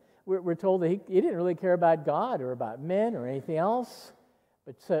woman. We're told that he didn't really care about God or about men or anything else,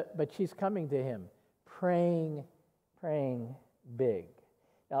 but she's coming to him, praying big.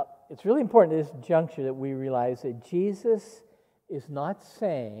 Now, it's really important at this juncture that we realize that Jesus is not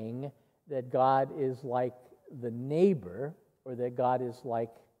saying that God is like the neighbor or that God is like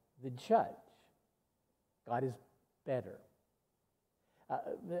the judge. God is better.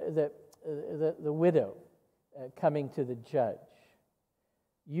 The widow coming to the judge.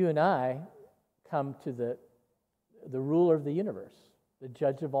 You and I come to the ruler of the universe, the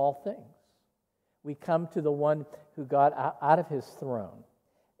judge of all things. We come to the one who got out of his throne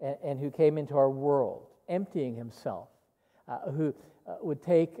and who came into our world, emptying himself, who would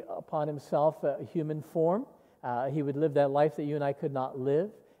take upon himself a human form. He would live that life that you and I could not live,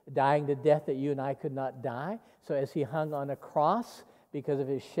 dying the death that you and I could not die. So as he hung on a cross, because of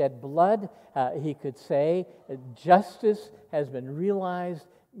his shed blood, he could say, justice has been realized,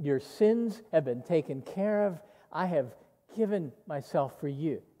 your sins have been taken care of, I have given myself for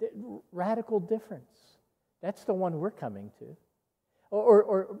you. Radical difference. That's the one we're coming to.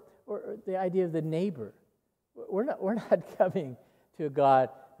 Or the idea of the neighbor. We're not coming to a God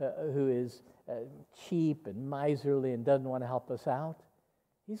who is cheap and miserly and doesn't want to help us out.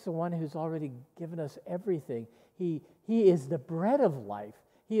 He's the one who's already given us everything. He is the bread of life.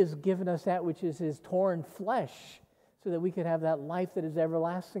 He has given us that which is his torn flesh so that we can have that life that is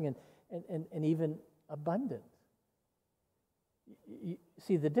everlasting and even abundant. You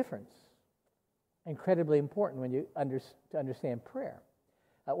see the difference. Incredibly important when you understand prayer.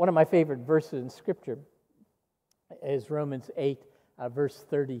 One of my favorite verses in Scripture is Romans 8, verse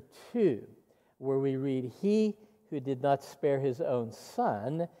 32, where we read, "He who did not spare his own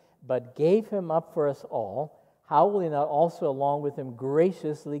son, but gave him up for us all, how will he not also along with him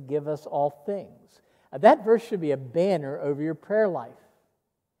graciously give us all things?" That verse should be a banner over your prayer life.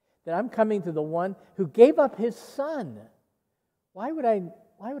 That I'm coming to the one who gave up his son. Why would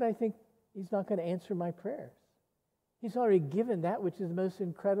I think he's not going to answer my prayers? He's already given that which is the most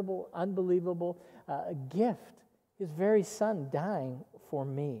incredible, unbelievable gift. His very son dying for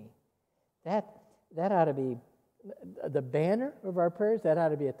me. That ought to be the banner of our prayers. That ought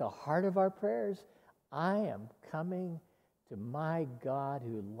to be at the heart of our prayers. I am coming to my God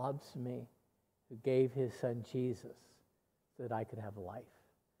who loves me, who gave his son Jesus so that I could have life.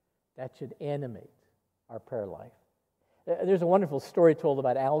 That should animate our prayer life. There's a wonderful story told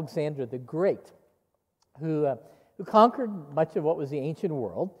about Alexander the Great, who conquered much of what was the ancient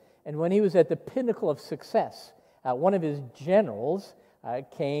world. And when he was at the pinnacle of success, one of his generals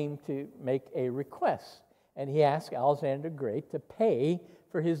came to make a request. And he asked Alexander the Great to pay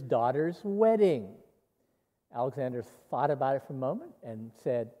for his daughter's wedding. Alexander thought about it for a moment and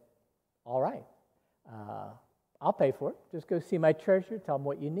said, "All right, I'll pay for it. Just go see my treasurer, tell him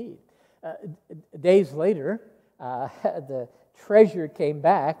what you need." Days later, the treasurer came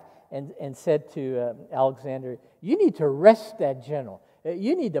back and said to Alexander, "You need to arrest that general.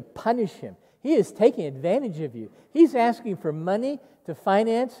 You need to punish him. He is taking advantage of you. He's asking for money to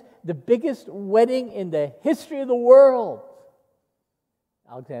finance the biggest wedding in the history of the world."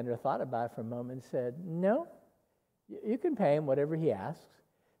 Alexander thought about it for a moment and said, "No, you can pay him whatever he asks,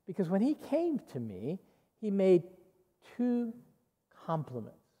 because when he came to me, he made two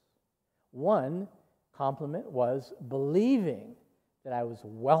compliments. One compliment was believing that I was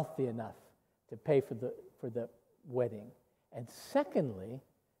wealthy enough to pay for the wedding, and secondly,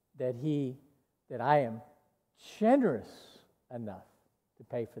 that I am generous enough to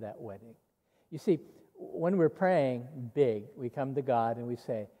pay for that wedding." You see, when we're praying big, we come to God and we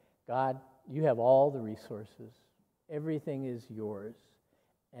say, "God, you have all the resources. Everything is yours.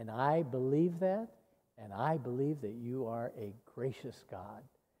 And I believe that, and I believe that you are a gracious God."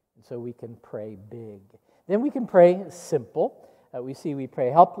 And so we can pray big. Then we can pray simple. We pray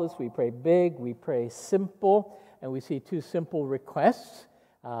helpless, we pray big, we pray simple, and we see two simple requests.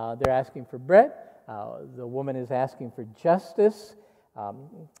 They're asking for bread. The woman is asking for justice.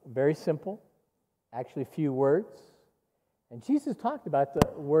 Very simple, actually few words. And Jesus talked about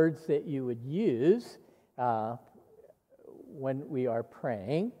the words that you would use when we are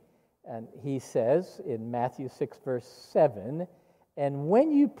praying. And he says in Matthew 6, verse 7, "And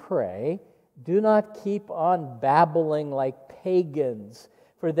when you pray, do not keep on babbling like pagans,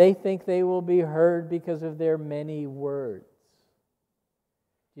 for they think they will be heard because of their many words."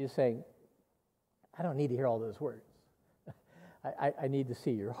 You're saying, "I don't need to hear all those words. I need to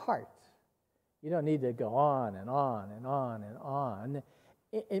see your heart. You don't need to go on and on and on and on."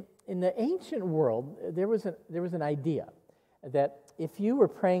 In the ancient world, there was an idea that if you were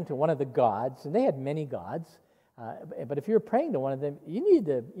praying to one of the gods, and they had many gods, but if you were praying to one of them, you need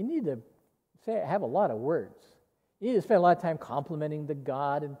to have a lot of words. You need to spend a lot of time complimenting the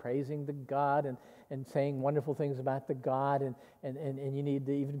god and praising the god and saying wonderful things about the God, and you need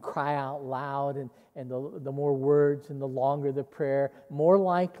to even cry out loud, and the more words and the longer the prayer, more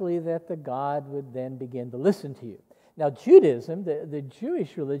likely that the God would then begin to listen to you. Now, Judaism, the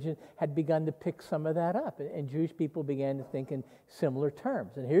Jewish religion, had begun to pick some of that up, and Jewish people began to think in similar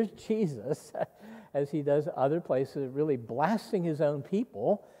terms. And here's Jesus, as he does other places, really blasting his own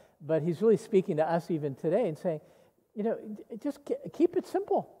people, but he's really speaking to us even today and saying, just keep it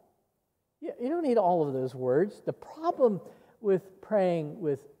simple. You don't need all of those words. The problem with praying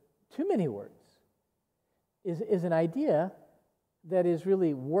with too many words is an idea that is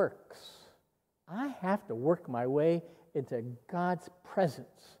really works. I have to work my way into God's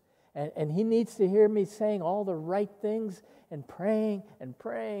presence. And he needs to hear me saying all the right things and praying,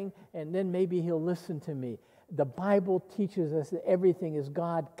 and then maybe he'll listen to me. The Bible teaches us that everything is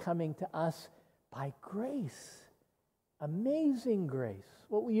God coming to us by grace. Amazing grace.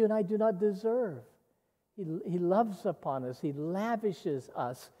 What you and I do not deserve. He loves upon us. He lavishes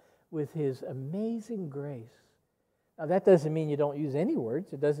us with his amazing grace. Now, that doesn't mean you don't use any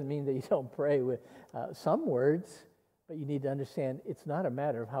words. It doesn't mean that you don't pray with some words. But you need to understand it's not a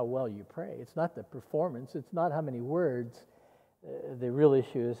matter of how well you pray. It's not the performance. It's not how many words. The real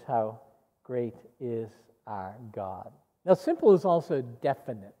issue is how great is our God. Now, simple is also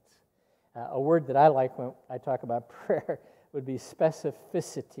definite. A word that I like when I talk about prayer would be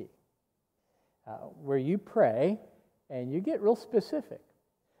specificity, where you pray and you get real specific.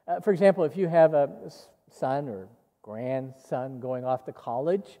 For example, if you have a son or grandson going off to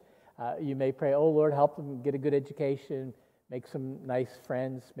college, you may pray, oh Lord, help them get a good education, make some nice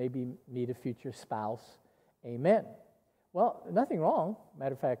friends, maybe meet a future spouse. Amen. Well, nothing wrong.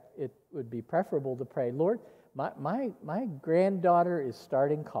 Matter of fact, it would be preferable to pray, Lord, my granddaughter is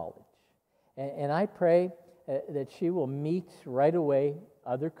starting college, and I pray that she will meet right away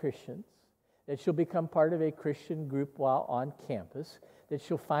other Christians, that she'll become part of a Christian group while on campus, that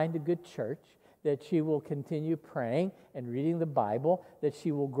she'll find a good church, that she will continue praying and reading the Bible, that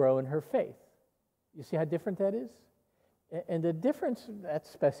she will grow in her faith. You see how different that is? And the difference,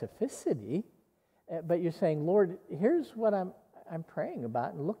 that's specificity, but you're saying, Lord, here's what I'm praying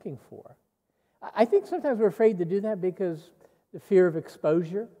about and looking for. I think sometimes we're afraid to do that because the fear of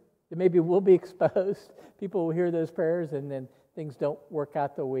exposure, that maybe we'll be exposed. People will hear those prayers and then things don't work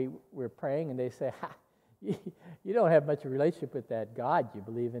out the way we're praying, and they say, you don't have much of a relationship with that God you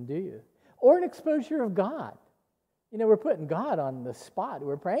believe in, do you? Or an exposure of God. We're putting God on the spot.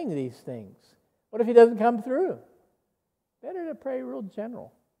 We're praying these things. What if he doesn't come through? Better to pray real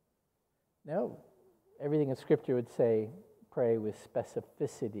general. No. Everything in Scripture would say pray with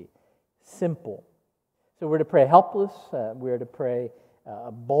specificity. Simple. So we're to pray helpless. We're to pray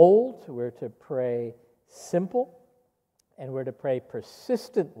bold. We're to pray simple. And we're to pray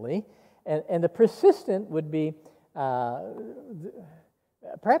persistently. And the persistent would be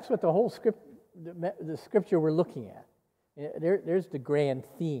perhaps what the whole the Scripture we're looking at. There's the grand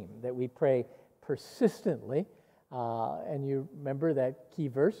theme that we pray persistently. And you remember that key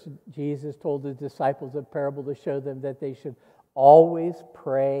verse? Jesus told his disciples a parable to show them that they should always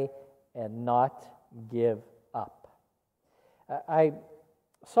pray and not give up. I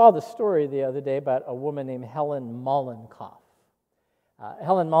saw the story the other day about a woman named Helen Mollenkopf.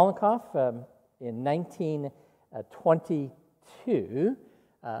 Helen Mollenkopf, in 1922,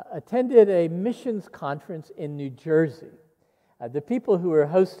 attended a missions conference in New Jersey. The people who were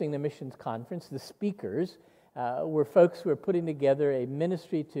hosting the missions conference, the speakers, were folks who were putting together a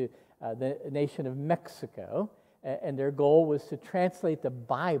ministry to the nation of Mexico, and their goal was to translate the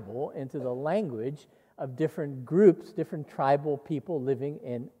Bible into the language of different groups, different tribal people living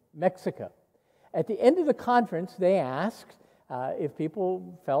in Mexico. At the end of the conference, they asked if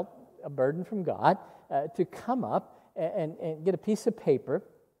people felt a burden from God to come up and get a piece of paper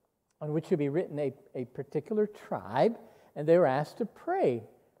on which would be written a particular tribe, and they were asked to pray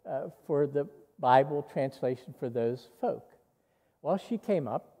for the Bible translation for those folk. Well, she came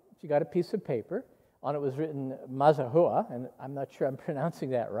up, she got a piece of paper, on it was written Mazahua, and I'm not sure I'm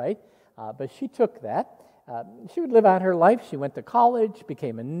pronouncing that right, but she took that. She would live out her life. She went to college,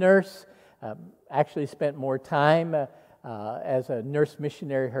 became a nurse, actually spent more time as a nurse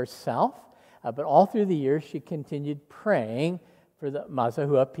missionary herself, but all through the years she continued praying for the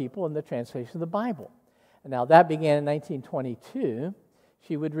Mazahua people and the translation of the Bible. And now that began in 1922.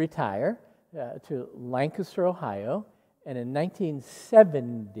 She would retire to Lancaster, Ohio, and in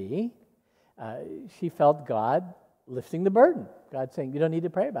 1970, she felt God lifting the burden. God saying, you don't need to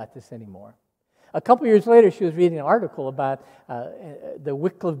pray about this anymore. A couple years later, she was reading an article about the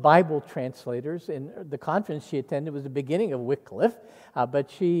Wycliffe Bible translators, and the conference she attended was the beginning of Wycliffe,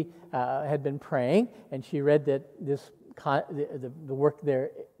 but she had been praying, and she read that the work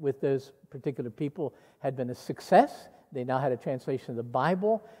there with those particular people had been a success. They now had a translation of the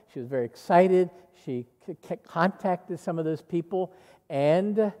Bible. She was very excited. She contacted some of those people,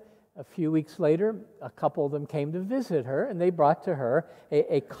 and a few weeks later, a couple of them came to visit her, and they brought to her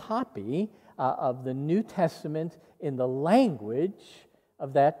a copy of the New Testament in the language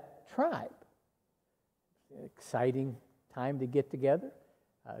of that tribe. Exciting time to get together.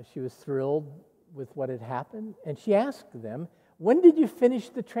 She was thrilled with what had happened, and she asked them, "When did you finish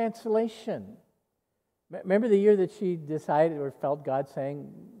the translation?" Remember the year that she decided or felt God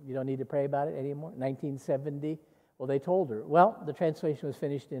saying, "You don't need to pray about it anymore"? 1970. Well, they told her, well, the translation was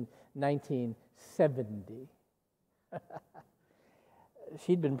finished in 1970.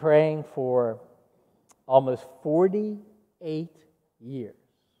 She'd been praying for almost 48 years.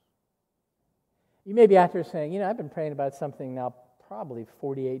 You may be out there saying, I've been praying about something now probably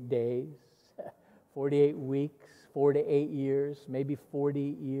 48 days, 48 weeks, 4 to 8 years, maybe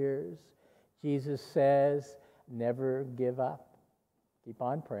 40 years. Jesus says, never give up. Keep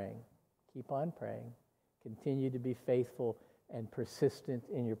on praying. Keep on praying. Continue to be faithful and persistent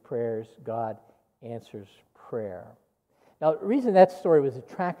in your prayers. God answers prayer. Now, the reason that story was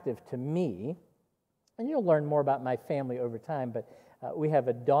attractive to me, and you'll learn more about my family over time, but we have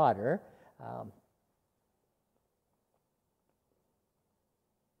a daughter.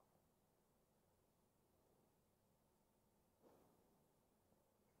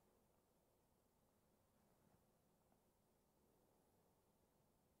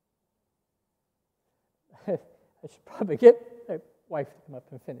 I should probably get my wife to come up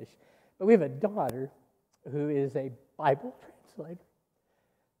and finish. But we have a daughter who is a Bible translator.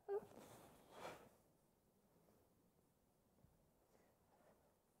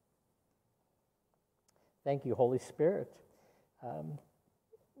 Thank you, Holy Spirit.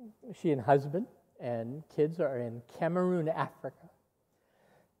 She and husband and kids are in Cameroon, Africa.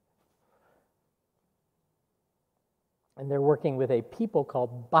 And they're working with a people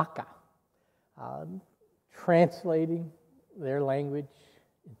called Baka, translating their language.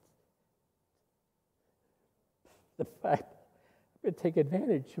 The fact I'm going to take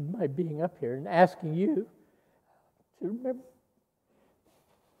advantage of my being up here and asking you to remember.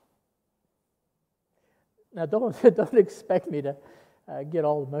 Now, don't expect me to get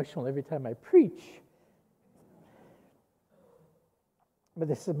all emotional every time I preach. But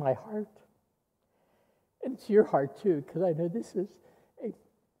this is my heart. And it's your heart, too, because I know this is a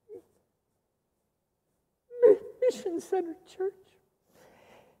mission-centered church.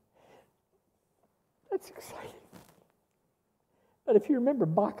 That's exciting. But if you remember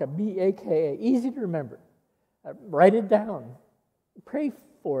Baka, B-A-K-A, easy to remember. Write it down. Pray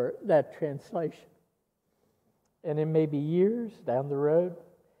for that translation. And it may be years down the road.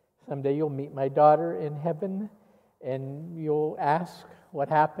 Someday you'll meet my daughter in heaven, and you'll ask what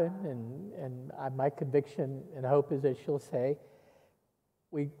happened, and my conviction and hope is that she'll say,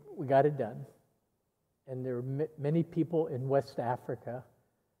 we got it done. And there were many people in West Africa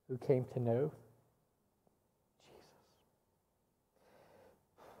who came to know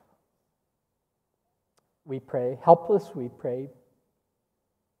Jesus. We pray helpless, we pray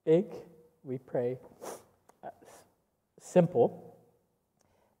big, we pray simple,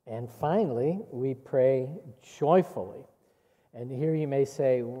 and finally, we pray joyfully. And here you may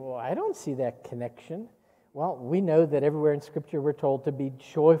say, well, I don't see that connection. Well, we know that everywhere in Scripture we're told to be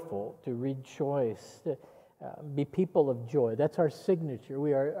joyful, to rejoice, to be people of joy. That's our signature.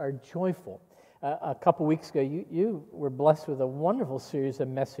 We are joyful. A couple weeks ago, you were blessed with a wonderful series of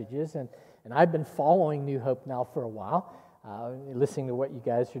messages, and I've been following New Hope now for a while, listening to what you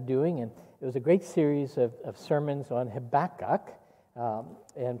guys are doing, and it was a great series of sermons on Habakkuk,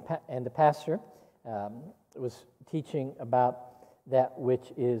 and the pastor was teaching about that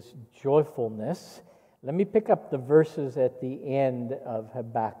which is joyfulness. Let me pick up the verses at the end of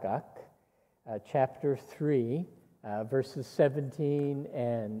Habakkuk, chapter 3, verses 17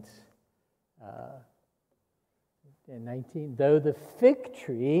 and 19. Though the fig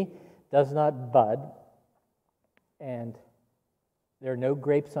tree does not bud, and there are no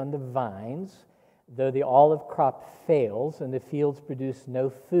grapes on the vines, though the olive crop fails and the fields produce no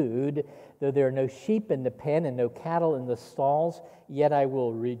food, though there are no sheep in the pen and no cattle in the stalls, yet I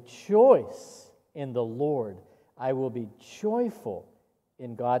will rejoice in the Lord. I will be joyful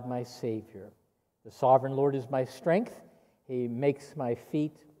in God my Savior. The sovereign Lord is my strength. He makes my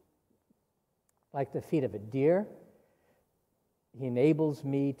feet like the feet of a deer. He enables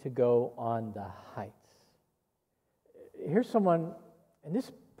me to go on the heights. Here's someone, and this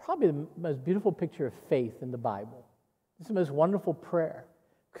is probably the most beautiful picture of faith in the Bible. This is the most wonderful prayer.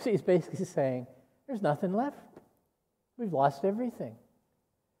 Because he's basically saying, there's nothing left. We've lost everything.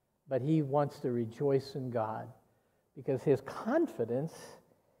 But he wants to rejoice in God because his confidence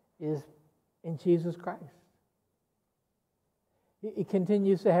is in Jesus Christ. He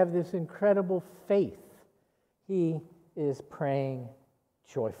continues to have this incredible faith. He is praying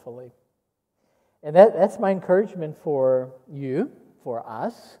joyfully. And that's my encouragement for you, for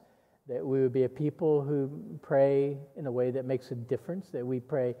us, that we would be a people who pray in a way that makes a difference, that we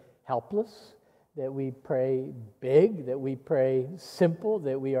pray helpless, that we pray big, that we pray simple,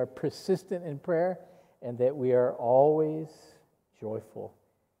 that we are persistent in prayer, and that we are always joyful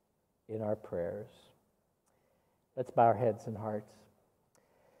in our prayers. Let's bow our heads and hearts.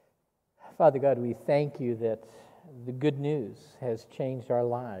 Father God, we thank you that the good news has changed our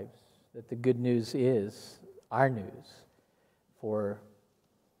lives, that the good news is our news for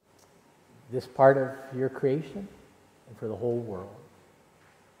this part of your creation and for the whole world.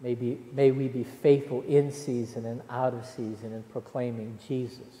 May we be faithful in season and out of season in proclaiming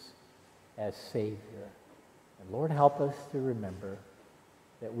Jesus as Savior. And Lord, help us to remember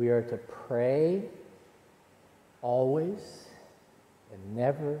that we are to pray always and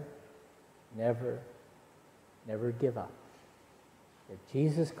never, never, never give up. That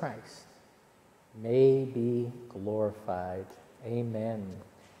Jesus Christ may be glorified. Amen.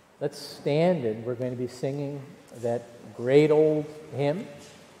 Let's stand, and we're going to be singing that great old hymn.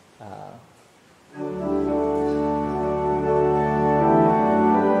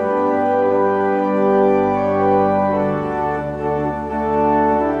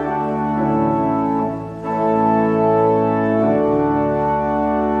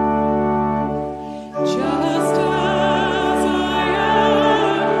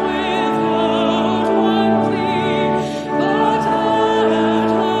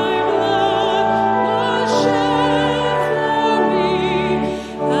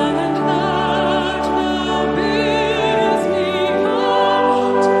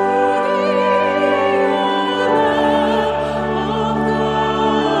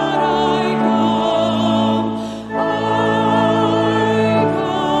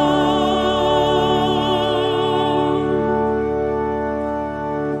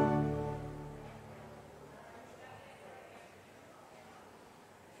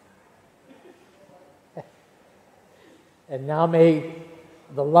 And now may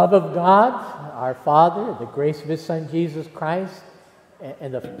the love of God, our Father, the grace of His Son, Jesus Christ,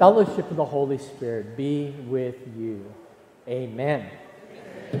 and the fellowship of the Holy Spirit be with you. Amen.